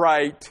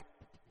right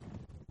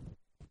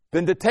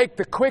than to take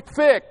the quick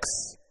fix,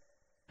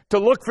 to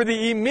look for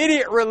the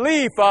immediate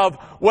relief of,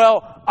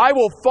 well, I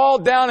will fall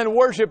down and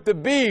worship the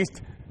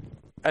beast,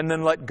 and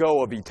then let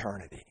go of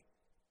eternity.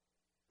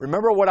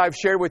 Remember what I've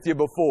shared with you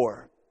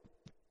before,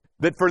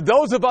 that for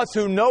those of us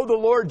who know the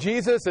Lord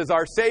Jesus as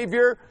our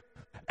Savior,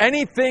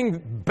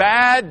 anything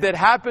bad that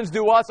happens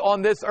to us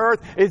on this earth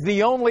is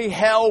the only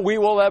hell we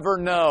will ever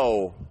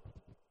know.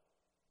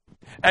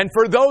 And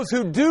for those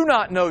who do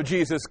not know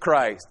Jesus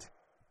Christ,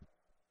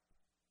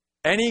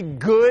 any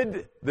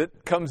good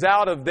that comes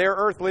out of their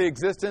earthly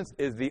existence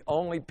is the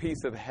only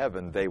piece of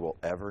heaven they will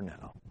ever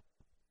know.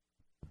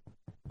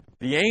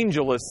 The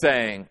angel is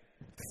saying,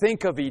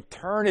 think of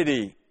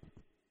eternity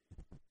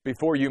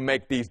before you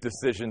make these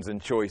decisions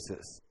and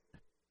choices.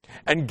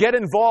 And get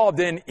involved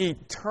in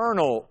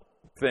eternal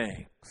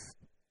things.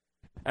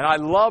 And I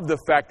love the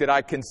fact that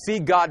I can see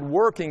God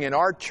working in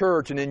our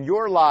church and in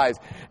your lives.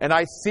 And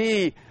I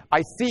see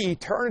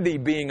eternity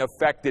being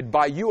affected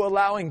by you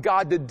allowing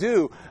God to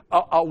do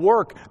a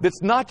work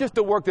that's not just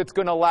a work that's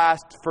going to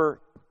last for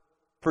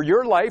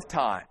your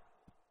lifetime,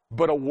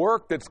 but a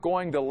work that's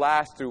going to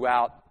last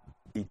throughout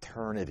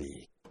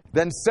eternity.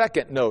 Then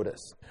second,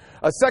 notice,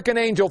 a second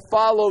angel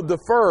followed the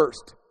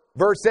first.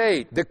 Verse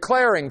 8,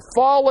 declaring,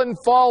 fallen,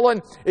 fallen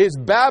is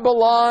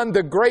Babylon,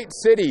 the great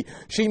city.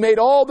 She made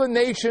all the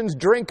nations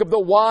drink of the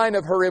wine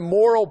of her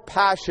immoral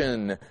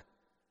passion.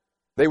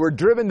 They were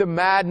driven to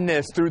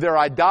madness through their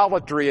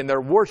idolatry and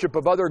their worship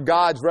of other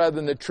gods rather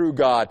than the true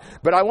God.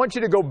 But I want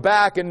you to go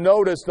back and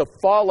notice the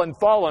fallen,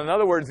 fallen. In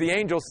other words, the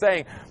angel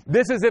saying,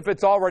 this is if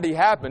it's already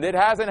happened. It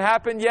hasn't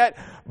happened yet,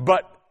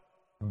 but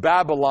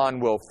Babylon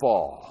will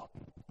fall.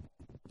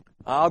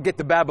 I'll get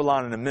to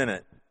Babylon in a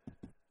minute.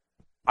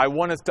 I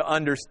want us to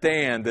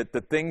understand that the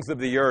things of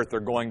the earth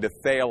are going to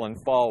fail and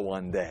fall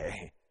one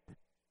day.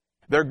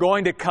 They're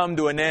going to come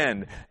to an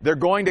end. They're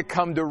going to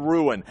come to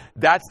ruin.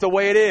 That's the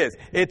way it is.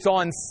 It's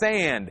on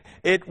sand.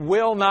 It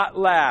will not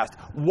last.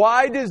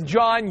 Why does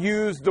John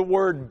use the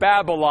word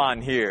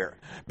Babylon here?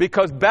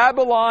 Because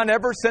Babylon,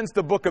 ever since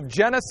the book of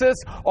Genesis,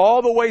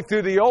 all the way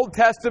through the Old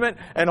Testament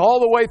and all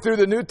the way through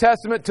the New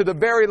Testament to the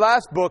very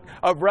last book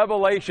of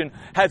Revelation,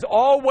 has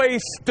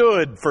always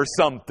stood for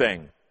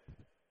something.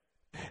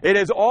 It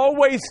has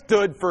always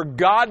stood for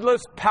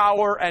godless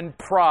power and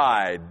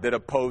pride that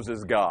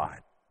opposes God.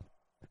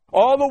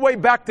 All the way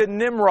back to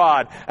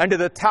Nimrod and to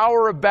the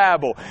Tower of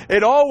Babel.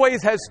 It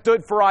always has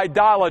stood for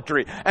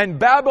idolatry. And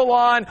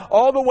Babylon,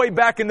 all the way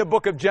back in the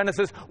book of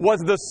Genesis, was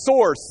the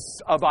source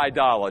of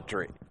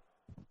idolatry.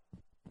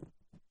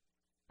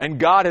 And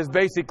God has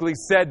basically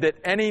said that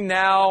any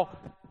now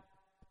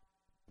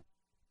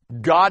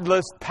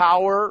godless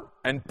power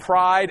and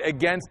pride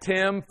against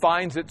Him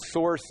finds its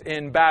source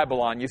in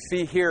Babylon. You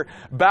see here,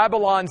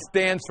 Babylon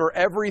stands for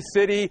every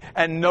city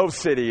and no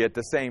city at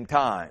the same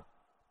time.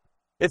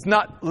 It's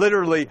not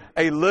literally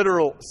a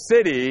literal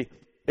city.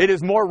 It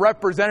is more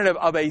representative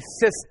of a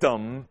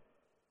system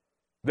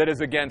that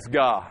is against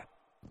God.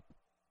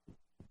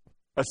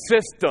 A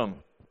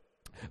system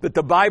that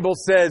the Bible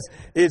says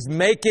is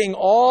making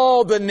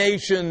all the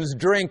nations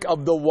drink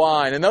of the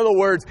wine. In other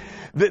words,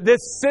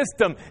 this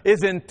system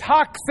is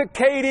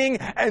intoxicating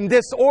and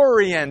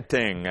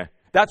disorienting.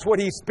 That's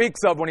what he speaks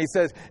of when he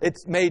says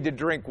it's made to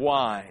drink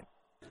wine.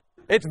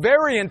 It's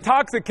very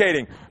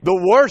intoxicating. The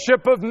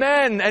worship of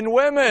men and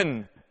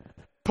women,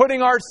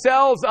 putting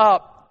ourselves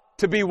up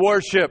to be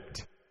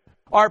worshipped.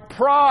 Our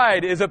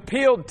pride is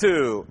appealed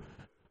to.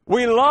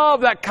 We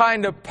love that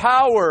kind of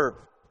power.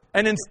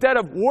 And instead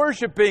of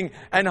worshiping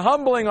and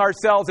humbling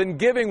ourselves and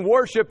giving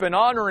worship and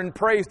honor and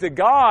praise to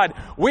God,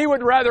 we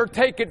would rather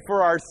take it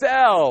for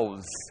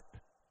ourselves.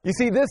 You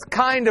see, this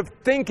kind of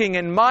thinking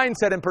and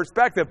mindset and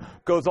perspective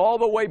goes all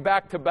the way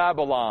back to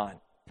Babylon.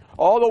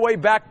 All the way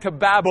back to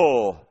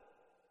Babel.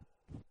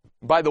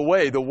 By the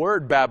way, the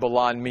word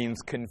Babylon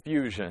means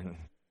confusion.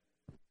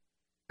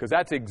 Because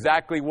that's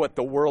exactly what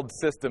the world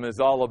system is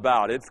all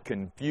about. It's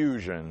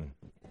confusion.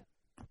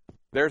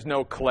 There's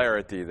no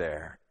clarity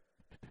there.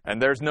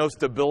 And there's no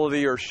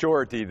stability or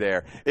surety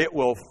there. It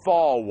will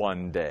fall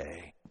one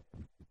day.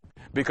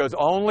 Because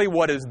only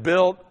what is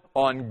built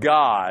on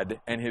God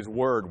and His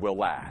Word will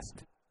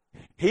last.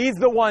 He's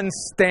the one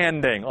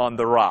standing on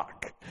the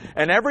rock.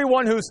 And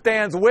everyone who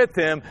stands with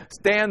Him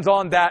stands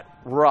on that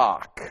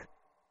rock.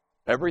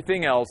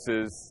 Everything else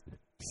is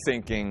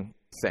sinking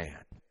sand.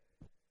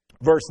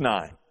 Verse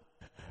 9.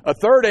 A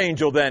third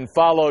angel then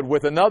followed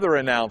with another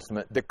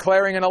announcement,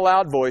 declaring in a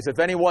loud voice, if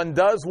anyone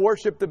does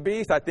worship the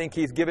beast, I think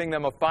he's giving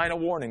them a final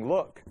warning.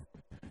 Look,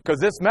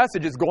 because this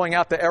message is going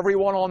out to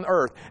everyone on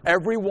earth.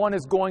 Everyone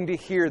is going to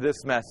hear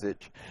this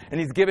message. And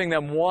he's giving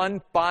them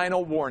one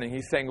final warning.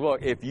 He's saying,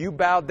 look, if you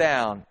bow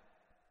down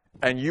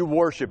and you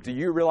worship, do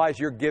you realize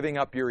you're giving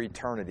up your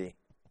eternity?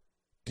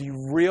 Do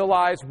you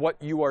realize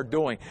what you are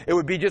doing? It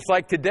would be just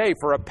like today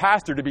for a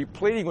pastor to be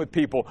pleading with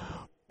people.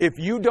 If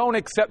you don't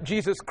accept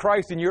Jesus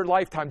Christ in your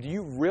lifetime, do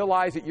you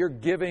realize that you're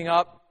giving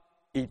up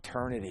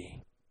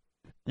eternity?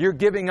 You're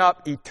giving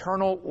up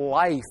eternal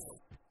life.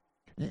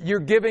 You're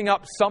giving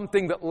up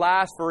something that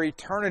lasts for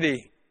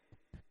eternity.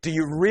 Do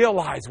you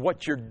realize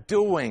what you're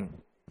doing?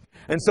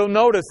 And so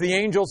notice the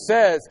angel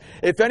says,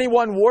 if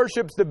anyone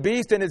worships the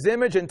beast in his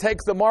image and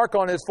takes the mark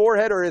on his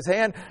forehead or his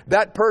hand,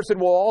 that person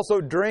will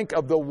also drink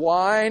of the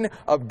wine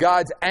of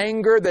God's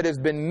anger that has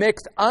been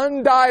mixed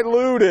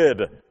undiluted.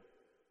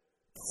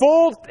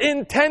 Full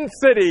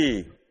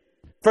intensity.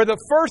 For the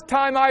first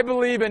time, I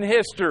believe, in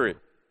history,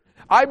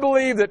 I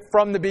believe that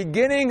from the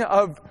beginning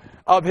of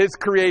His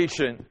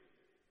creation,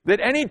 that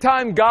any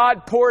time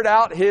God poured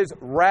out His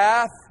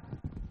wrath,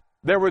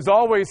 there was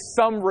always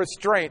some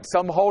restraint,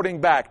 some holding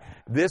back.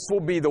 This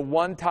will be the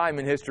one time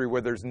in history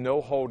where there's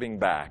no holding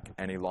back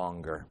any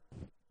longer.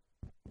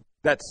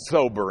 That's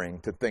sobering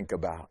to think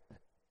about.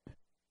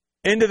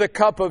 Into the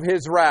cup of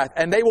His wrath,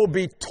 and they will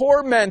be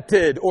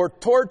tormented or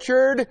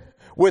tortured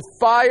with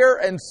fire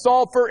and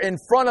sulfur in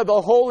front of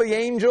the holy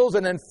angels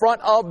and in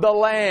front of the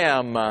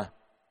Lamb.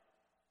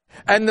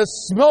 And the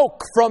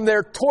smoke from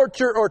their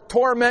torture or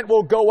torment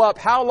will go up.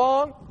 How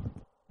long?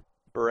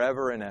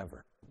 Forever and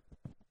ever.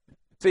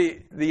 See,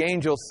 the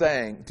angel's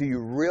saying, do you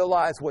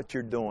realize what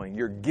you're doing?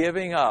 You're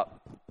giving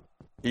up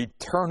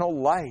eternal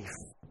life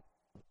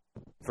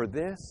for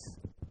this?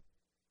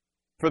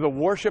 For the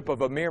worship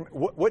of a mere...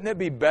 Wouldn't it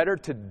be better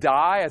to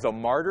die as a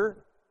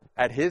martyr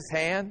at His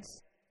hands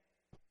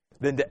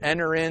than to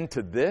enter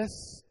into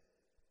this,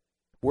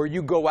 where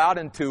you go out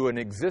into an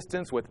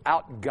existence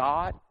without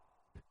God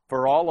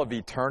for all of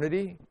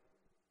eternity,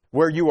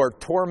 where you are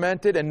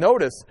tormented? And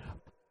notice,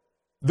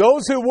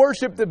 those who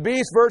worship the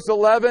beast, verse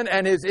 11,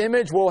 and his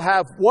image will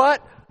have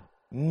what?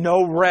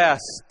 No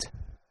rest,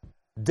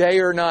 day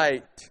or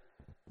night,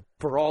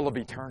 for all of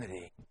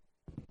eternity.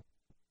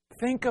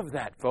 Think of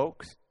that,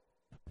 folks.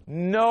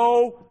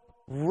 No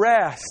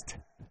rest,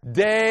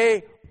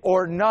 day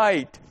or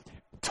night.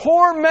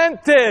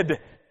 Tormented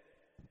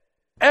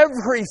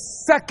every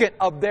second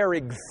of their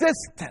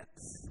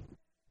existence.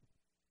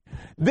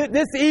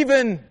 This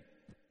even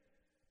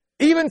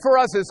for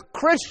us as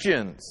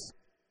Christians,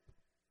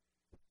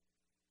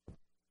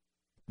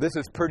 this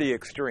is pretty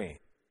extreme.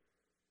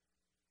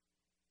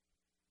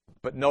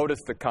 But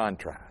notice the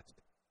contrast.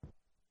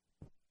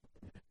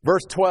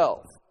 Verse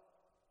 12.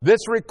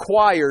 This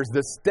requires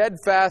the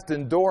steadfast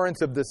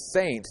endurance of the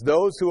saints,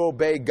 those who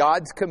obey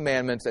God's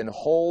commandments and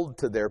hold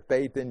to their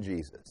faith in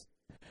Jesus.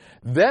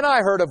 Then I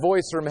heard a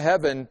voice from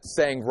heaven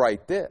saying,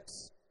 write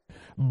this.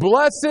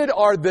 Blessed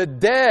are the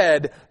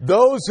dead,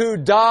 those who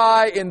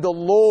die in the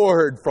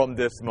Lord from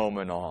this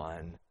moment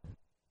on.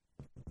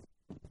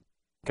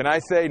 Can I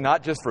say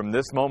not just from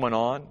this moment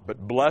on, but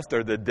blessed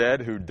are the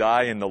dead who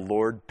die in the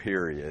Lord,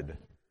 period.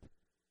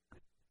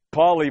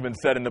 Paul even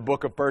said in the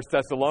book of 1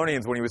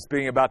 Thessalonians when he was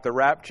speaking about the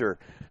rapture,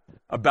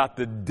 about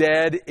the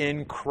dead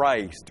in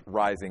Christ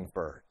rising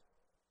first.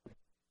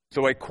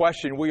 So a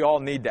question we all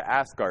need to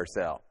ask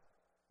ourselves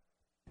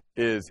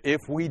is,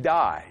 if we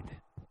died,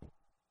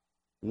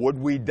 would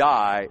we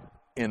die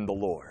in the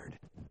Lord?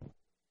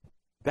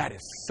 That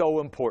is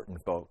so important,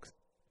 folks,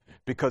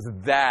 because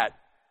that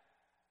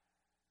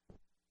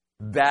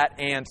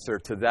answer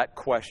to that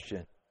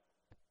question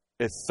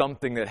is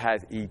something that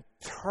has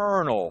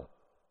eternal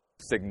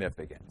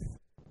significance.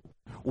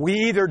 We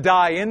either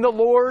die in the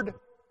Lord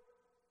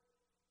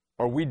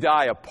or we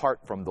die apart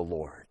from the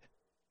Lord.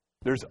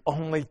 There's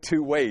only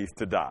two ways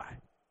to die.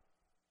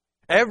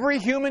 Every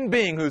human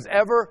being who's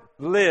ever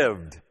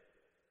lived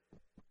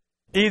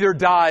either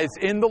dies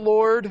in the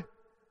Lord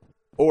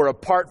or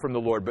apart from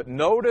the Lord. But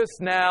notice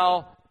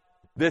now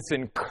this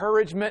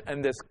encouragement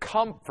and this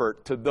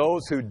comfort to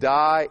those who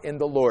die in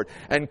the Lord.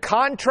 And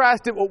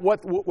contrast it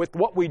with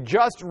what we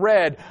just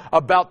read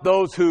about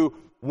those who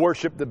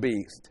worship the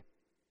beast.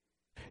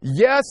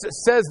 Yes,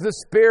 says the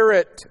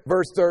Spirit,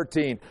 verse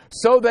 13,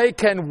 so they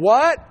can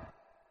what?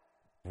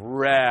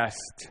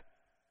 Rest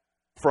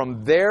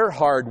from their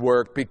hard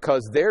work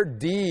because their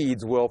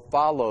deeds will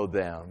follow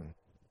them.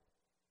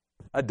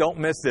 Don't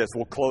miss this.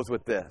 We'll close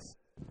with this.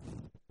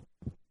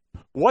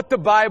 What the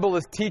Bible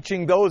is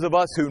teaching those of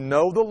us who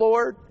know the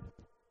Lord,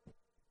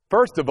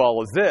 first of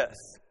all, is this.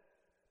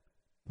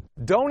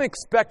 Don't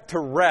expect to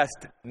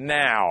rest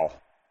now.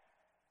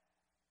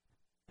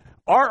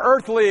 Our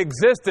earthly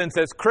existence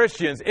as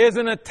Christians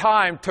isn't a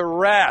time to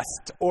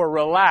rest or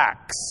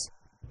relax.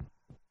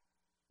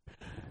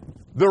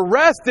 The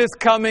rest is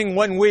coming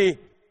when we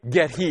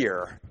get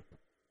here.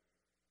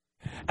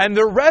 And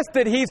the rest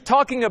that he's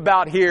talking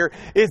about here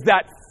is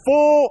that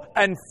full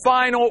and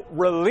final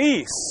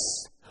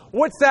release.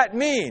 What's that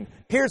mean?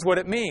 Here's what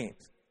it means.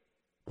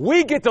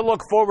 We get to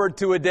look forward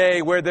to a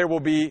day where there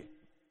will be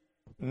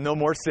no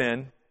more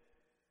sin,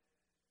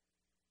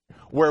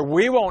 where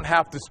we won't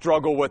have to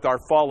struggle with our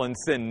fallen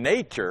sin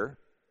nature,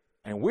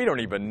 and we don't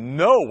even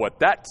know what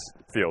that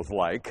feels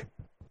like,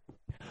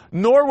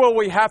 nor will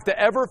we have to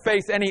ever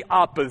face any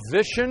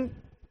opposition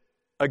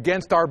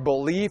against our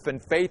belief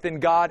and faith in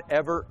God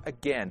ever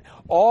again.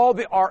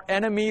 Our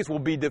enemies will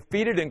be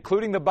defeated,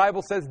 including, the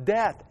Bible says,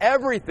 death.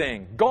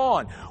 Everything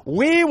gone.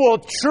 We will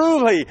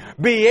truly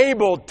be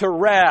able to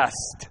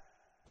rest.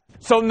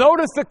 So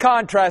notice the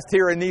contrast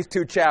here in these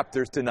two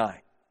chapters tonight.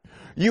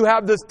 You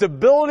have the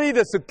stability,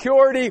 the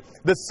security,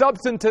 the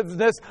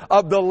substantiveness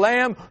of the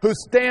Lamb who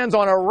stands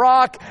on a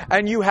rock,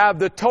 and you have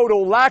the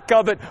total lack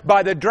of it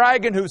by the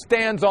dragon who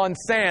stands on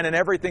sand and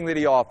everything that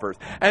he offers.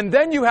 And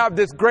then you have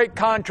this great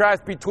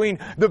contrast between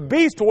the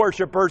beast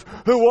worshipers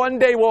who one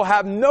day will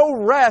have no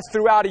rest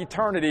throughout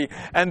eternity,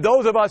 and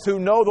those of us who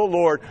know the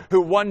Lord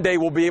who one day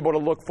will be able to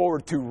look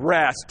forward to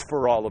rest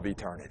for all of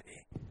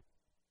eternity.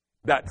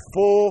 That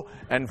full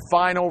and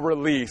final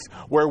release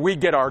where we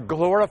get our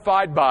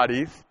glorified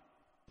bodies,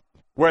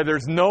 where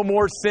there's no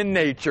more sin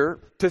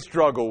nature to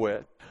struggle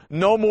with,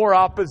 no more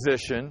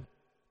opposition,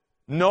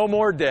 no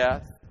more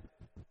death,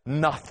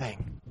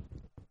 nothing.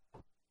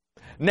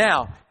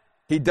 Now,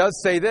 he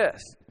does say this.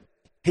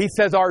 He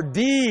says our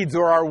deeds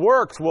or our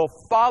works will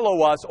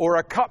follow us or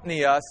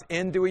accompany us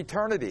into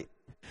eternity.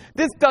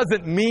 This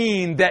doesn't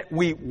mean that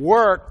we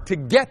work to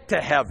get to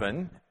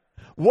heaven.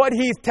 What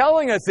he's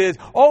telling us is,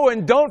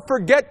 and don't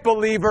forget,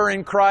 believer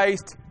in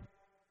Christ,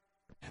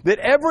 that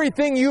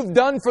everything you've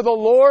done for the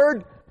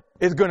Lord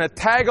is going to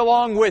tag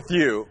along with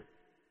you,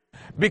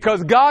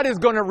 because God is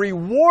going to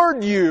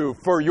reward you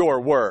for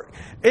your work.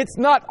 It's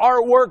not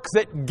our works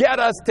that get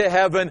us to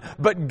heaven,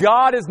 but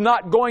God is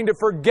not going to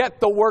forget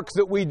the works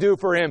that we do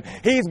for Him.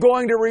 He's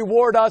going to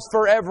reward us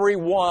for every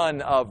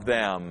one of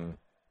them.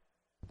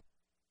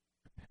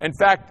 In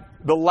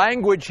fact, the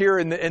language here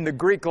in the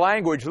Greek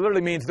language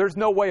literally means there's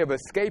no way of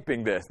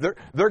escaping this.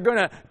 They're going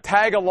to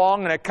tag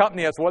along and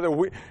accompany us, whether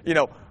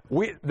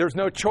there's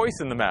no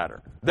choice in the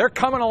matter. They're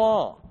coming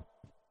along.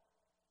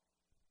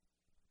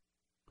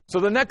 So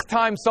the next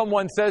time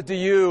someone says to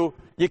you,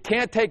 you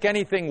can't take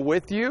anything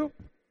with you,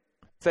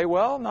 say,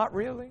 well, not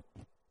really.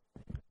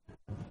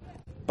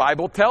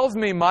 Bible tells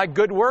me my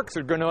good works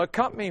are going to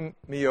accompany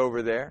me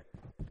over there.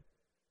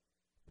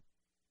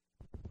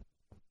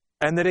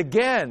 And that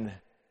again,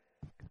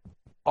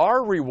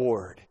 our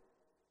reward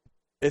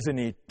is an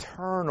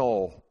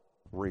eternal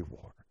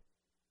reward.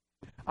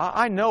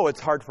 I know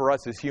it's hard for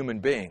us as human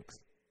beings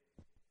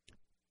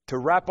to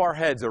wrap our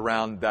heads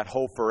around that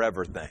whole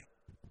forever thing.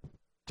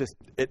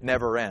 It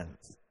never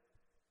ends.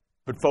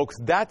 But folks,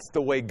 that's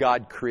the way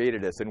God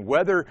created us. And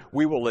whether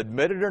we will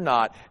admit it or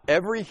not,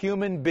 every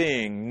human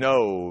being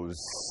knows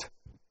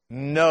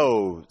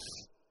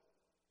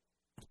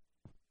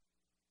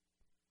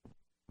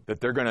that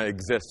they're going to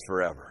exist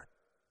forever.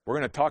 We're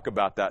going to talk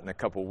about that in a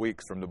couple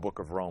weeks from the book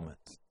of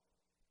Romans.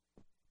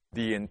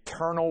 The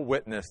internal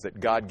witness that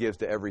God gives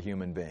to every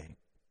human being.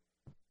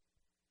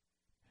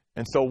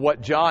 And so what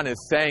John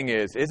is saying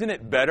is, isn't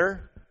it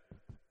better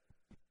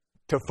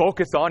to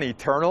focus on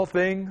eternal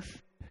things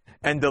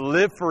and to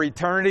live for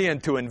eternity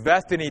and to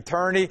invest in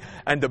eternity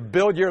and to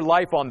build your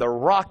life on the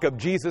rock of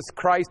Jesus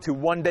Christ, who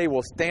one day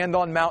will stand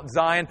on Mount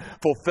Zion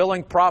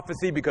fulfilling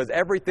prophecy, because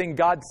everything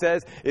God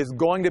says is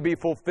going to be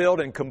fulfilled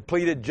and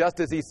completed just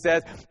as He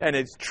says, and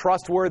it's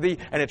trustworthy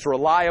and it's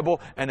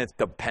reliable and it's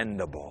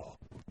dependable.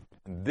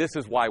 And this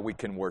is why we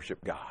can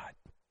worship God.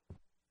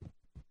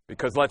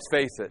 Because let's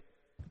face it,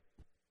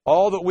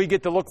 all that we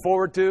get to look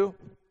forward to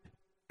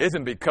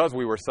isn't because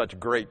we were such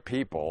great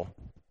people.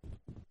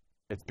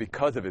 It's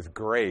because of His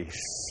grace.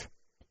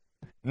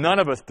 None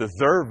of us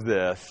deserve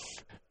this.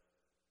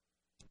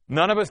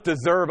 None of us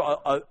deserve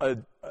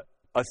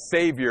a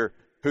Savior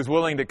who's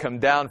willing to come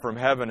down from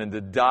heaven and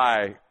to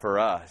die for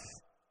us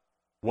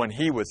when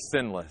He was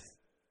sinless.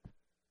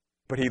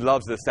 But He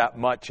loves us that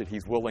much that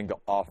He's willing to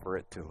offer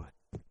it to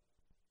us.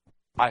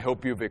 I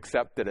hope you've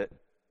accepted it.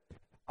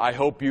 I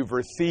hope you've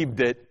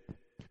received it,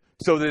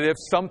 so that if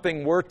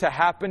something were to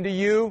happen to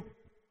you,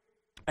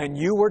 and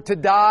you were to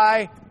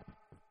die,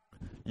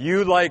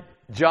 you, like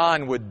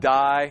John, would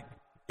die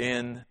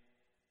in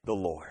the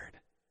Lord.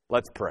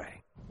 Let's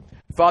pray.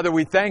 Father,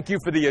 we thank you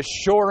for the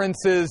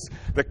assurances,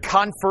 the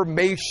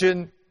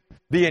confirmation,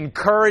 the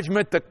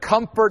encouragement, the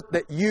comfort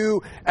that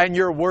you and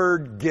your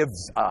word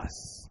gives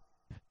us.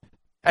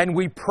 And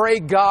we pray,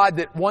 God,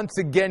 that once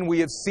again we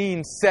have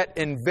seen set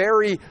in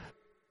very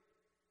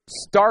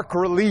stark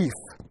relief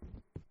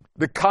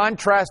the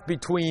contrast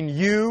between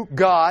you,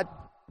 God,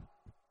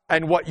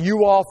 and what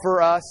you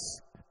offer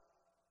us,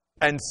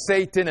 and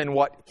Satan and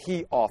what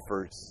he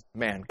offers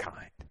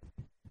mankind.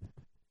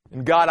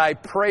 And God, I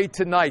pray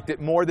tonight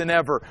that more than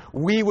ever,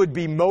 we would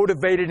be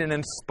motivated and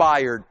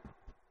inspired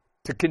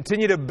to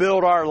continue to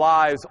build our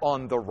lives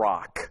on the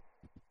rock.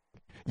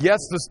 Yes,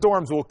 the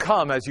storms will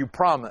come as you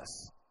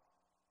promise.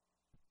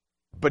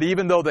 But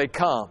even though they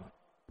come,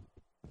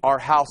 our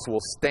house will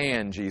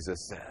stand,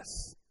 Jesus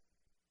says,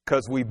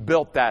 because we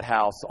built that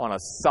house on a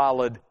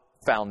solid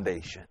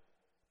foundation.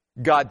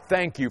 God,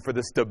 thank you for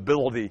the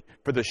stability,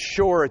 for the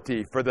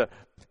surety, for the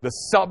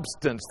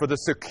substance, for the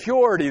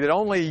security that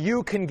only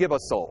you can give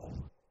us all.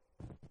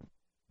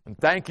 And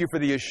thank you for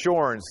the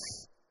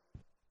assurance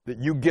that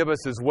you give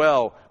us as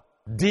well,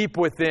 deep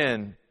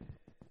within,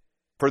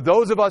 for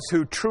those of us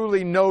who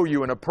truly know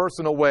you in a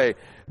personal way,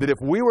 that if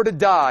we were to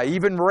die,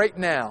 even right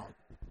now,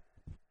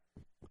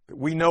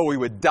 we know we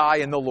would die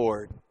in the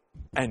Lord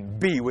and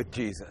be with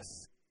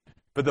Jesus.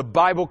 For the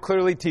Bible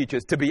clearly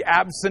teaches to be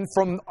absent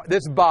from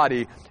this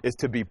body is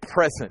to be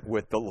present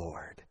with the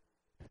Lord.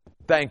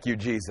 Thank you,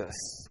 Jesus.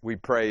 We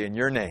pray in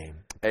your name.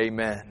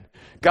 Amen.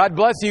 God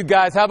bless you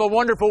guys. Have a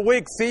wonderful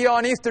week. See you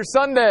on Easter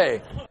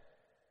Sunday.